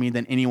important to me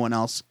than anyone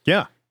else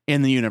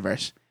in the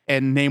universe.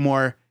 And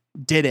Namor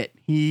did it.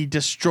 He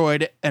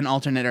destroyed an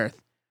alternate Earth.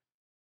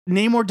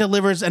 Namor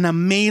delivers an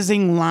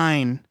amazing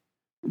line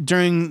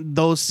during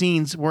those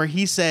scenes where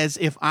he says,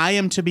 if I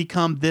am to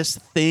become this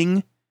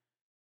thing,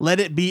 let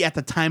it be at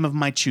the time of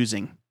my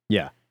choosing.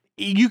 Yeah.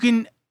 You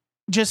can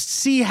just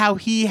see how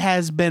he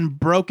has been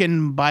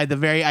broken by the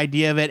very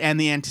idea of it and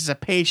the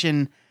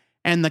anticipation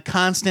and the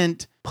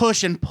constant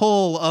push and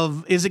pull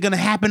of, is it going to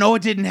happen? Oh,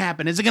 it didn't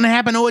happen. Is it going to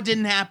happen? Oh, it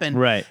didn't happen.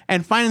 Right.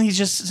 And finally, he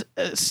just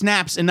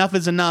snaps, enough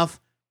is enough,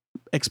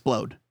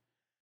 explode.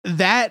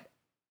 That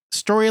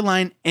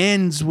storyline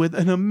ends with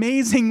an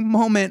amazing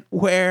moment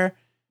where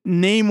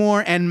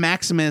Namor and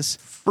Maximus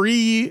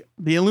free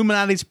the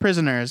Illuminati's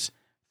prisoners,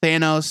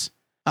 Thanos,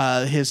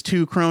 his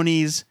two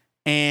cronies,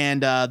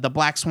 and the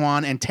Black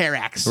Swan and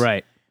Terrax.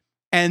 Right.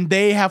 And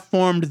they have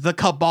formed the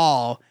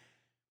Cabal.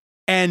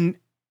 And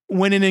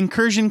when an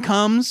incursion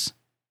comes,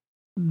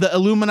 the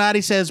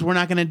Illuminati says, we're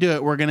not going to do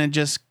it.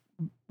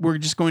 We're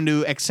just going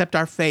to accept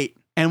our fate.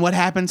 And what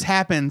happens.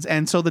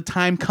 And so the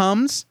time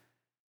comes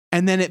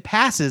and then it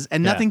passes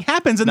and nothing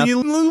happens. And the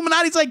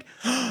Illuminati's like,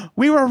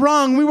 we were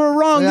wrong.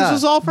 Yeah. This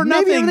was all for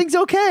nothing. Maybe everything's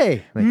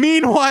okay.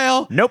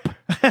 Meanwhile, nope.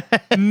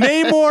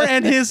 Namor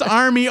and his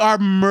army are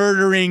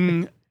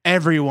murdering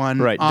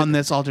everyone on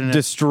this alternate.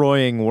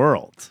 Destroying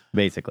worlds,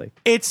 basically.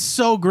 It's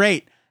so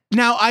great.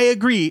 Now, I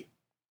agree.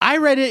 I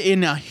read it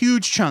in a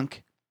huge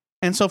chunk.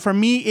 And so for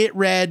me, it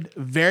read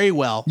very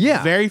well.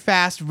 Yeah. Very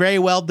fast, very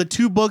well. The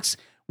two books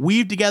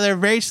weave together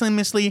very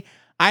seamlessly.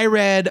 I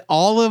read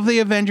all of the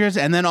Avengers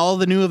and then all of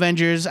the new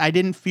Avengers. I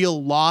didn't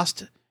feel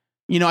lost.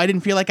 I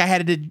didn't feel like I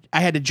had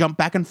to jump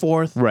back and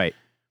forth. Right.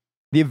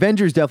 The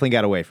Avengers definitely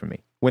got away from me.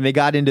 When they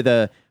got into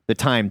the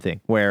time thing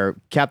where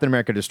Captain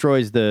America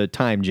destroys the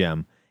time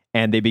gem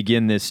and they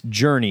begin this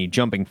journey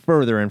jumping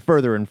further and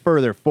further and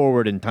further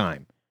forward in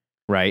time.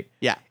 Right?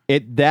 Yeah.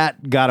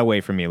 That got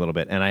away from me a little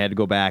bit, and I had to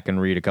go back and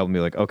read a couple and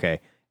be like, okay,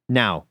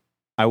 now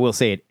I will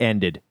say it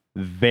ended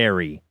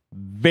very,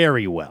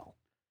 very well.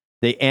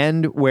 They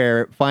end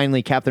where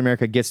finally Captain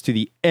America gets to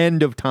the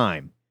end of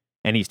time,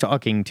 and he's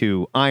talking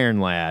to Iron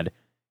Lad,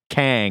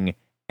 Kang,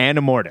 and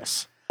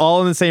Immortus,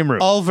 all in the same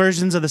room. All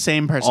versions of the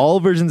same person.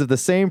 All versions of the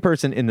same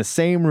person in the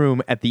same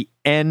room at the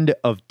end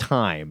of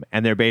time,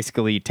 and they're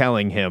basically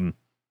telling him,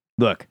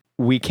 look,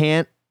 we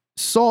can't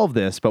solve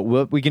this, but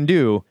what we can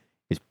do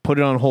is put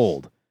it on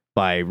hold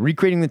by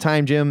recreating the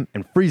time gem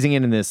and freezing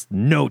it in this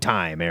no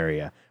time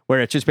area where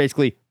it's just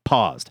basically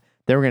paused.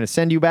 Then we're going to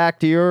send you back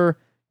to your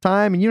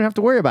time and you don't have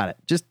to worry about it.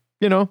 Just,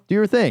 do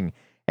your thing.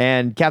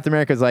 And Captain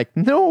America's like,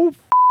 no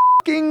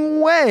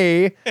fucking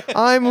way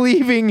I'm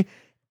leaving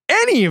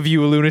any of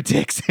you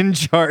lunatics in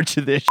charge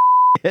of this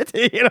shit,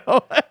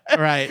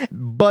 Right.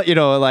 But,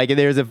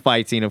 there's a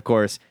fight scene, of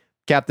course.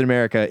 Captain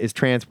America is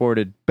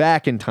transported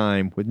back in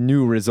time with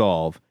new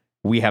resolve.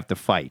 We have to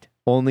fight.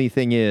 Only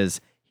thing is,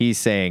 he's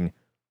saying,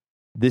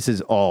 this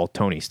is all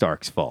Tony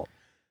Stark's fault.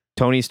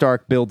 Tony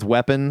Stark builds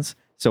weapons,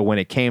 so when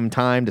it came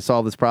time to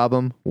solve this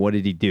problem, what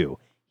did he do?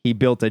 He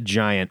built a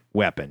giant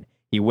weapon.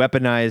 He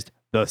weaponized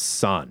the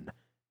sun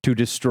to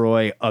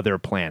destroy other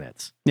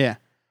planets. Yeah.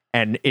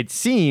 And it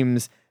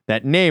seems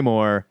that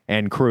Namor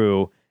and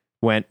crew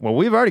went, well,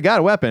 we've already got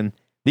a weapon.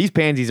 These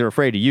pansies are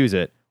afraid to use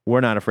it. We're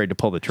not afraid to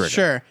pull the trigger.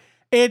 Sure.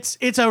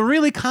 It's a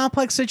really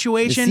complex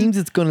situation. It seems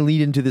it's going to lead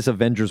into this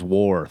Avengers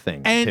War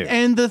thing, too.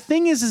 And the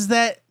thing is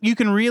that you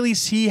can really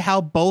see how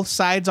both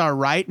sides are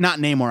right. Not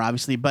Namor,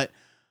 obviously, but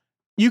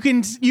you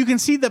can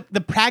see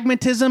the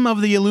pragmatism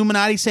of the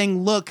Illuminati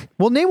saying, look.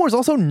 Well, Namor's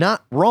also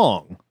not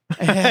wrong.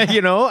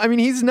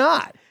 He's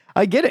not.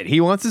 I get it. He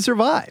wants to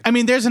survive.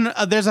 There's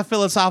a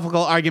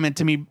philosophical argument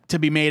to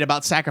be made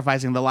about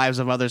sacrificing the lives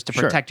of others to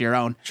protect your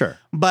own. Sure.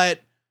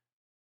 But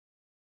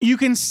you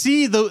can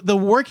see the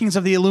workings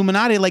of the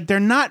Illuminati. Like,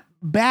 they're not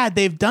bad.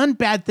 They've done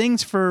bad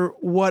things for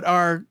what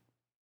are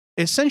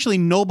essentially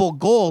noble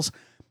goals.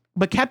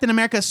 But Captain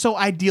America is so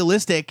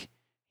idealistic,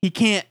 he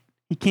can't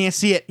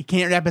see it. He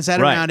can't wrap his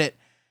head around it.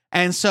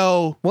 And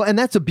so, well, and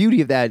that's the beauty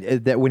of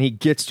that when he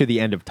gets to the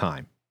end of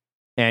time,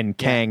 and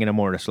Kang and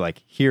Immortus are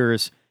like,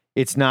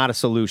 it's not a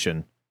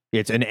solution.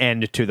 It's an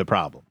end to the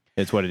problem.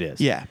 It's what it is.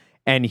 Yeah.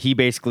 And he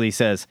basically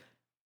says,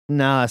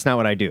 no, that's not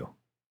what I do.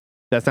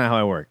 That's not how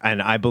I work.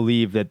 And I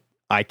believe that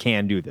I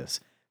can do this.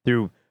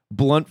 Through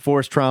blunt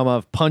force trauma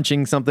of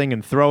punching something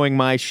and throwing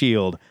my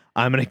shield,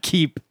 I'm going to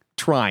keep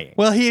trying.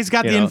 Well, he's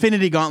got the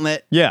Infinity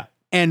Gauntlet. Yeah.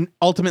 And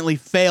ultimately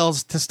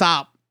fails to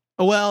stop.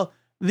 Well,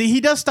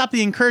 he does stop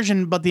the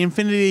incursion, but the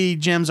Infinity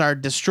Gems are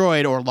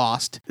destroyed or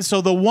lost.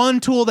 So the one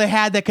tool they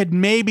had that could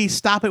maybe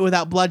stop it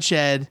without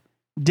bloodshed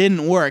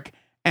didn't work.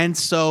 And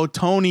so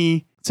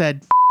Tony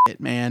said, it,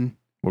 man.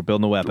 We're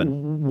building a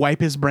weapon. wipe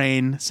his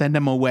brain, send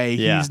him away.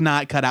 Yeah. He's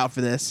not cut out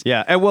for this.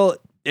 Yeah.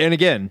 And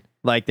again,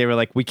 like they were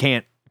like, we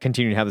can't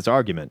continue to have this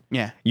argument.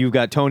 Yeah. You've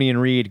got Tony and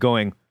Reed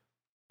going,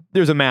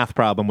 there's a math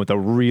problem with a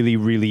really,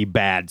 really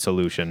bad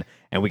solution,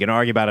 and we can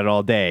argue about it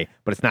all day,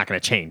 but it's not going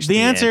to change. The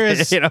answer end.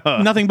 is You know?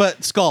 nothing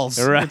but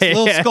skulls. Right. It's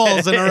little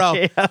skulls in a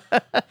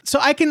row. So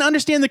I can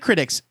understand the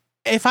critics.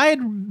 If I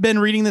had been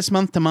reading this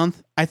month to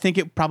month, I think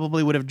it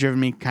probably would have driven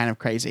me kind of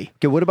crazy.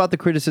 Okay, what about the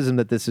criticism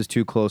that this is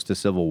too close to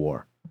Civil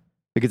War?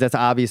 Because that's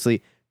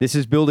obviously, this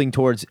is building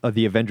towards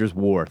the Avengers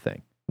War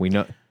thing. We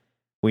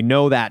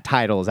know that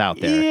title is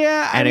out there.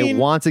 Yeah, I mean,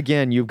 once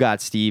again, you've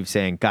got Steve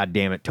saying, God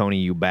damn it, Tony,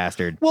 you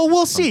bastard. Well,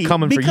 we'll see.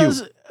 coming for you.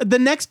 Because the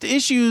next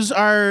issues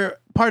are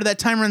part of that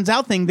time runs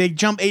out thing. They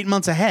jump 8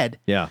 months ahead.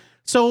 Yeah.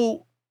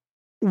 So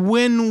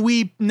when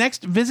we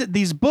next visit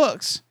these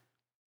books,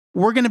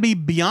 we're going to be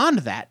beyond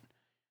that.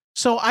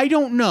 So I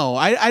don't know.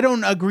 I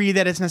don't agree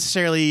that it's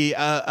necessarily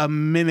a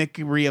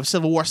mimicry of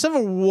Civil War.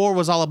 Civil War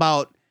was all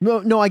about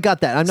No, I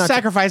got that. I'm not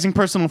sacrificing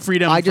personal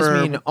freedom. I just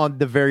mean on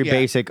the very Yeah.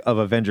 basic of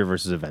Avenger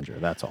versus Avenger.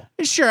 That's all.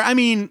 Sure. I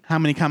mean, how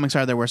many comics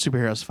are there where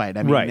superheroes fight?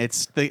 I mean, Right.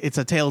 it's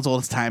a tale as old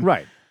as time.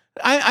 Right.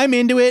 I'm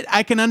into it.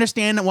 I can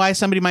understand why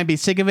somebody might be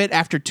sick of it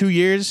after 2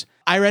 years.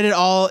 I read it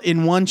all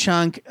in one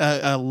chunk,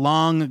 a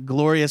long,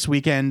 glorious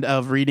weekend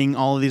of reading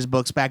all of these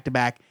books back to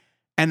back.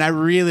 And I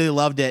really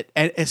loved it,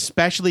 and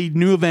especially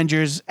New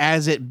Avengers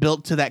as it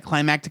built to that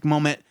climactic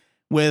moment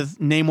with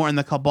Namor and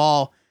the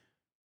Cabal.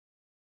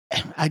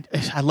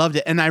 I loved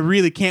it, and I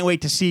really can't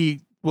wait to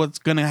see what's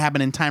going to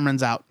happen in Time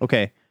Runs Out.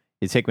 Okay.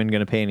 Is Hickman going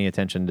to pay any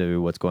attention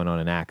to what's going on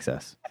in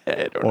Access?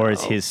 Or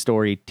is his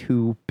story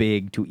too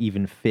big to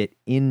even fit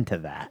into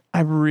that?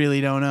 I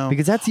really don't know.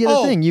 Because that's the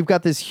other thing. You've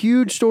got this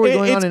huge story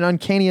going on it's- in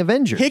Uncanny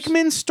Avengers.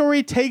 Hickman's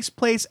story takes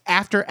place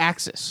after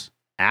Axis,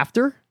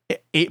 After?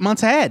 8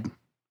 months ahead.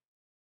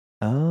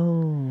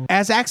 Oh.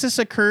 As Axis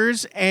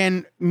occurs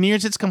and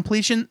nears its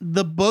completion,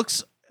 the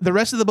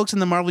rest of the books in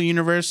the Marvel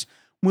Universe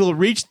will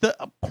reach the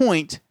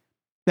point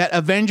that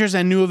Avengers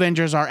and New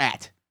Avengers are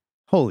at.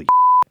 Holy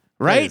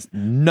Right?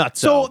 Nuts.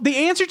 So the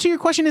answer to your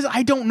question is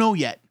I don't know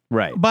yet.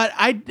 Right. But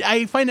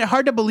I find it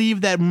hard to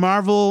believe that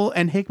Marvel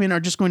and Hickman are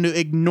just going to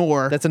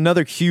ignore. That's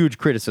another huge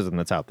criticism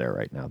that's out there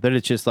right now. That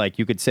it's just like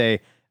you could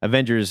say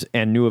Avengers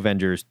and New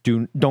Avengers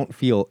don't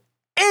feel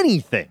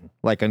anything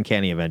like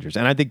Uncanny Avengers.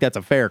 And I think that's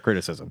a fair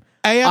criticism.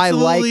 I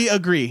absolutely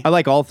agree. I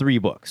like all three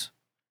books.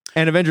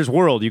 And Avengers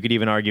World, you could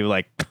even argue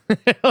like,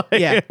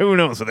 Yeah. who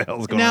knows what the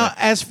hell's going Now, on.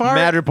 as far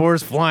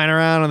Madripoor's flying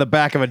around on the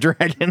back of a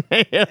dragon.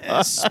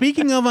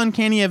 speaking of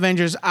Uncanny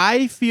Avengers,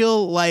 I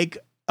feel like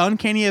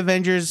Uncanny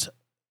Avengers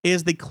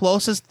is the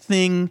closest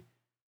thing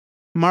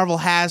Marvel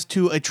has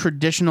to a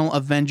traditional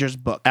Avengers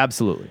book.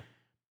 Absolutely.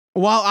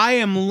 While I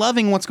am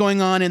loving what's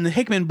going on in the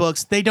Hickman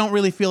books, they don't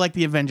really feel like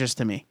the Avengers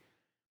to me.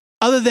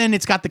 Other than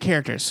it's got the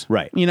characters.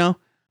 Right. You know?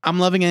 I'm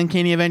loving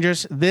Uncanny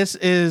Avengers. This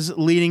is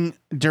leading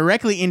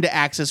directly into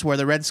Axis, where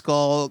the Red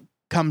Skull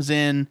comes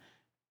in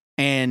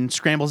and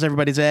scrambles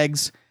everybody's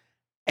eggs,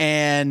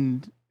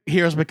 and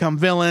heroes become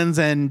villains,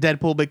 and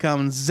Deadpool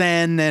becomes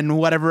Zen, and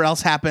whatever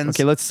else happens.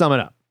 Okay, let's sum it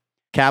up.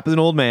 Cap is an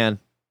old man.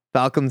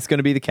 Falcon's going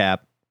to be the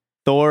Cap.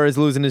 Thor is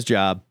losing his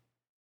job.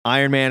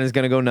 Iron Man is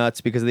going to go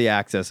nuts because of the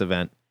Access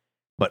event.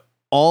 But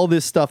all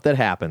this stuff that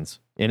happens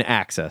in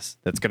Access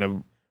that's going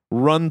to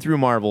run through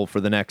Marvel for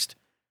the next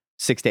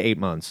 6 to 8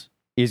 months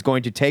is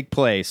going to take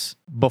place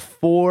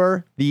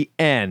before the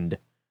end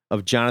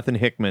of Jonathan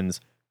Hickman's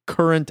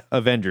current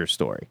Avengers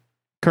story.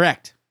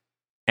 Correct.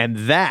 And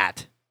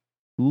that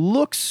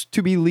looks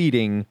to be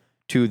leading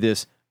to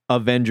this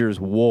Avengers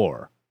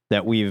war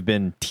that we've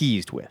been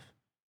teased with.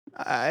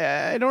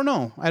 I don't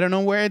know. I don't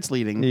know where it's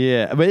leading.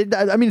 Yeah, but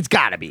it's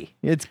got to be.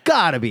 It's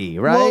got to be,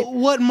 right? Well,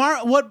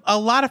 what a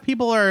lot of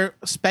people are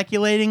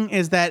speculating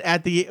is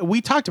that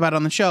we talked about it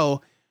on the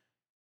show,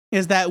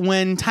 is that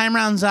when Time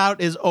Rounds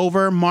Out is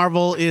over,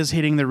 Marvel is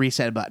hitting the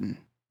reset button.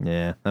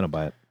 Yeah, I don't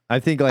buy it. I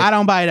think I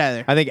don't buy it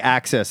either. I think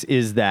Access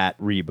is that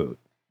reboot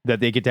that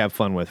they get to have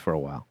fun with for a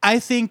while. I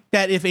think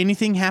that if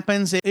anything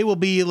happens, it will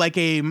be like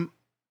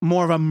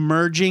more of a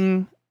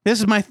merging. This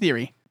is my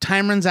theory.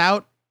 Time Runs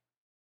Out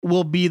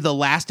will be the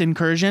last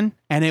incursion,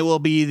 and it will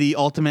be the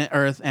Ultimate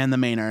Earth and the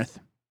main Earth.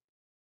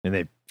 And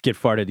they get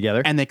farted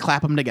together. And they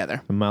clap them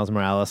together. And Miles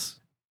Morales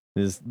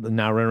is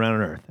now running around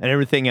on Earth. And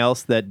everything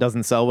else that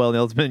doesn't sell well in the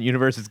Ultimate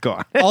Universe is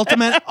gone.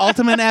 Ultimate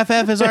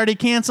FF is already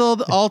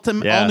canceled. All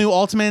New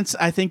Ultimates,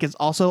 I think, is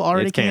also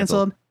already It's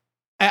canceled.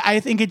 I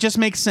think it just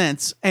makes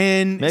sense.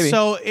 And Maybe.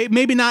 so it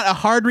maybe not a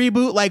hard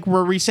reboot like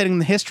we're resetting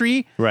the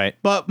history, Right.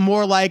 but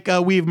more like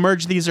we've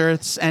merged these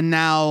Earths, and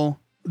now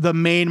the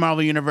main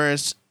Marvel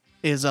Universe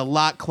is a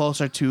lot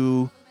closer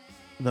to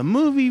the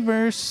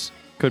movieverse.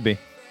 Could be.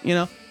 You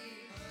know,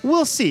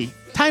 we'll see.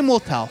 Time will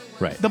tell.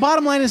 Right. The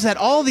bottom line is that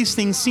all these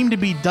things seem to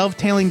be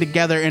dovetailing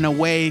together in a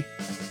way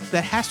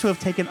that has to have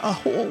taken a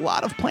whole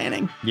lot of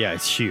planning. Yeah,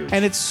 it's huge.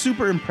 And it's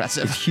super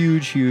impressive. It's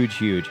huge, huge,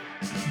 huge.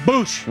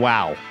 Boosh.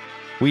 Wow.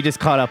 We just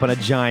caught up on a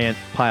giant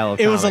pile of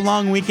It was a comics.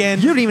 long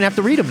weekend, You don't even have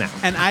to read them now.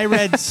 and I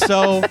read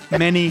so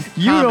many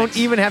You comics. don't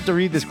even have to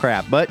read this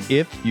crap. But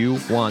if you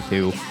want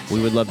to,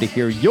 we would love to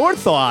hear your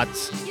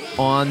thoughts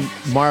on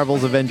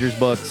Marvel's Avengers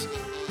books.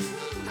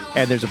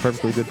 And there's a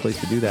perfectly good place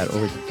to do that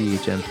over at the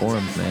THN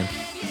forums, man.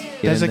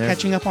 There's a in there.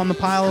 catching up on the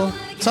pile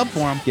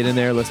subforum. Get in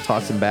there. Let's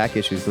talk some back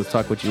issues. Let's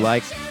talk what you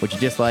like, what you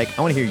dislike.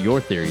 I want to hear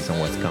your theories on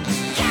what's coming.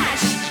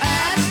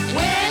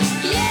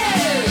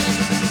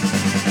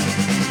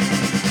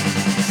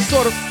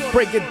 Sort of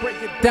break it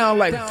down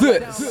like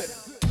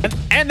this.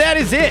 And that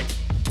is it.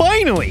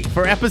 Finally,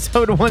 for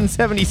episode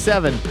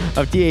 177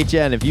 of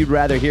THN. If you'd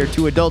rather hear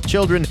two adult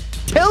children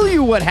tell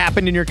you what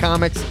happened in your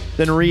comics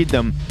than read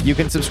them, you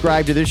can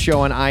subscribe to this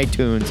show on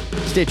iTunes,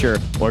 Stitcher,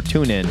 or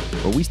TuneIn,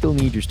 where we still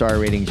need your star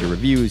ratings, your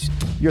reviews,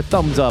 your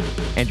thumbs up,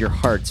 and your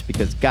hearts,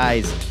 because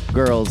guys,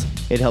 girls,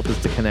 it helps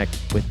us to connect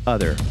with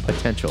other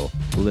potential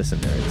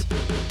listeners.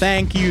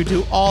 Thank you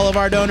to all of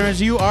our donors.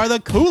 You are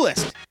the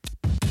coolest.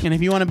 And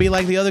if you want to be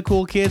like the other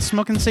cool kids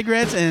smoking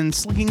cigarettes and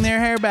slicking their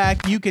hair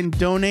back, you can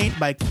donate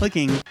by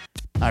clicking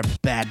our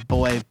bad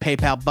boy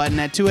PayPal button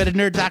at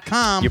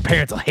twoheadednerd.com. Your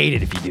parents will hate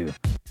it if you do.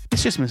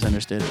 It's just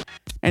misunderstood.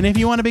 And if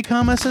you want to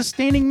become a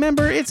sustaining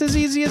member, it's as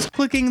easy as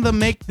clicking the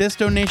Make This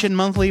Donation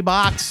Monthly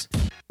box.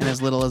 And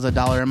as little as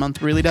 $1 a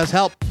month really does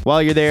help.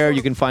 While you're there,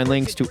 you can find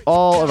links to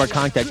all of our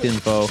contact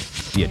info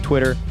via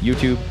Twitter,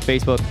 YouTube,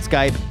 Facebook,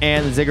 Skype,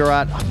 and the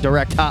Ziggurat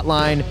Direct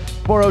Hotline,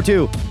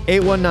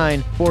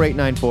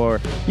 402-819-4894.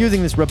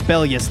 Using this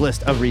rebellious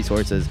list of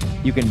resources,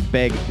 you can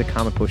beg the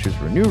comic pushers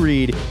for a new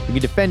read, you can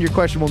defend your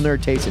questionable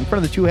nerd taste in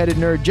front of the two-headed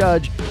nerd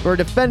judge for a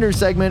Defender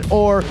segment,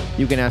 or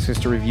you can ask us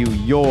to review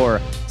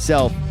your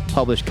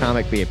self-published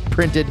comic, be it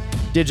printed,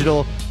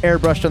 digital,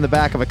 airbrushed on the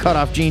back of a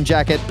cutoff jean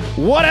jacket,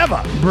 whatever.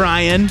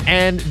 Brian.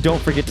 And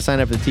don't forget to sign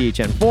up for the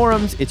THN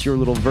forums. It's your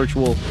little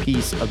virtual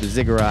piece of the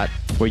Ziggurat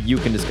where you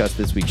can discuss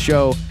this week's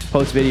show,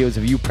 post videos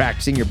of you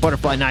practicing your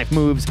butterfly knife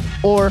moves,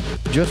 or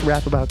just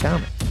rap about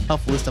comics.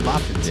 Helpful list of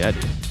options. Yeah,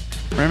 dude.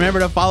 Remember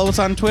to follow us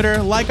on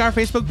Twitter, like our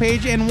Facebook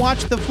page, and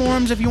watch the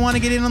forums if you want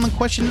to get in on the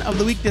question of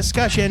the week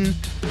discussion.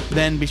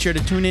 Then be sure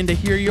to tune in to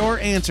hear your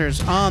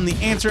answers on the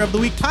Answer of the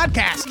Week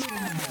podcast.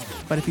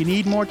 But if you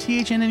need more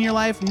THN in your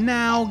life,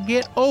 now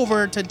get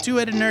over to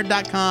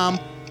twoheadednerd.com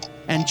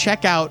and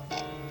check out,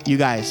 you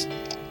guys,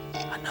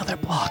 another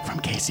blog from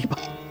Casey Ball.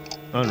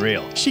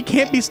 Unreal. She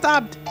can't be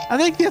stopped. I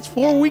think that's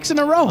 4 weeks in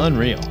a row.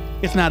 Unreal.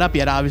 It's not up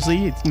yet,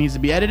 obviously. It needs to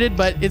be edited,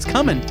 but it's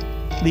coming.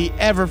 The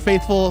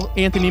ever-faithful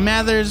Anthony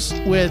Mathers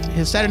with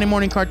his Saturday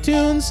morning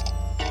cartoons.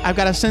 I've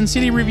got a Sin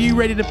City review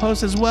ready to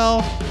post as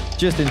well.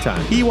 Just in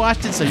time. He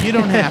watched it, so you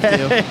don't have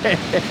to.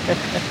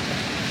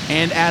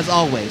 And as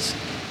always,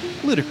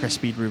 ludicrous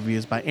speed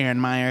reviews by Aaron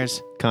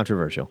Myers.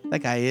 Controversial. That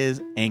guy is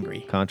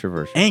angry.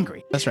 Controversial.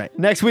 Angry. That's right.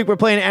 Next week, we're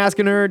playing Ask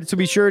a Nerd, so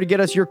be sure to get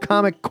us your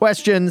comic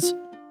questions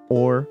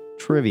or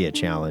trivia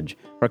challenge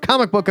for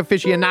comic book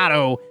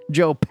aficionado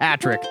Joe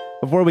Patrick.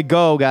 Before we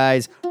go,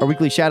 guys, our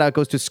weekly shout out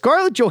goes to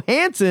Scarlett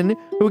Johansson,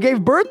 who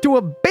gave birth to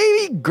a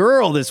baby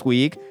girl this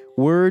week.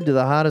 Word to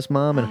the hottest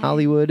mom in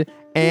Hollywood,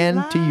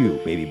 and to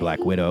you, baby Black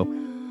Widow.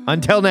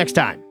 Until next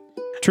time,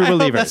 true I hope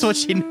believers. that's what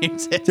she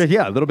names it.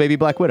 Yeah, little baby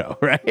Black Widow,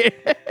 right?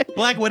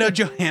 Black Widow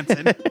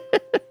Johansson.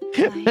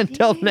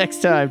 Until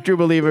next time, true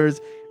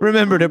believers,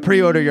 remember to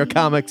pre-order your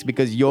comics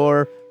because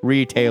your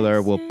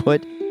retailer will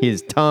put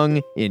his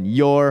tongue in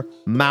your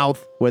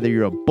mouth, whether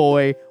you're a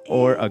boy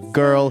or a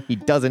girl. He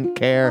doesn't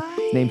care.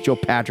 His name's Joe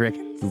Patrick.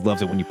 He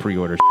loves it when you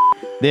pre-order.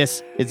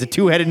 This is the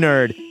Two-Headed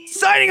Nerd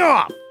signing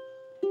off.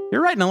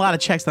 You're writing a lot of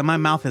checks that my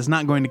mouth is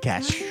not going to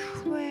cash.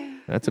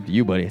 That's up to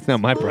you, buddy. It's not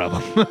my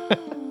problem.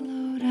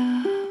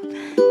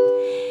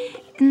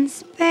 In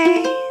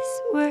space,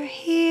 we're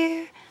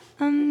here,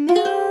 a million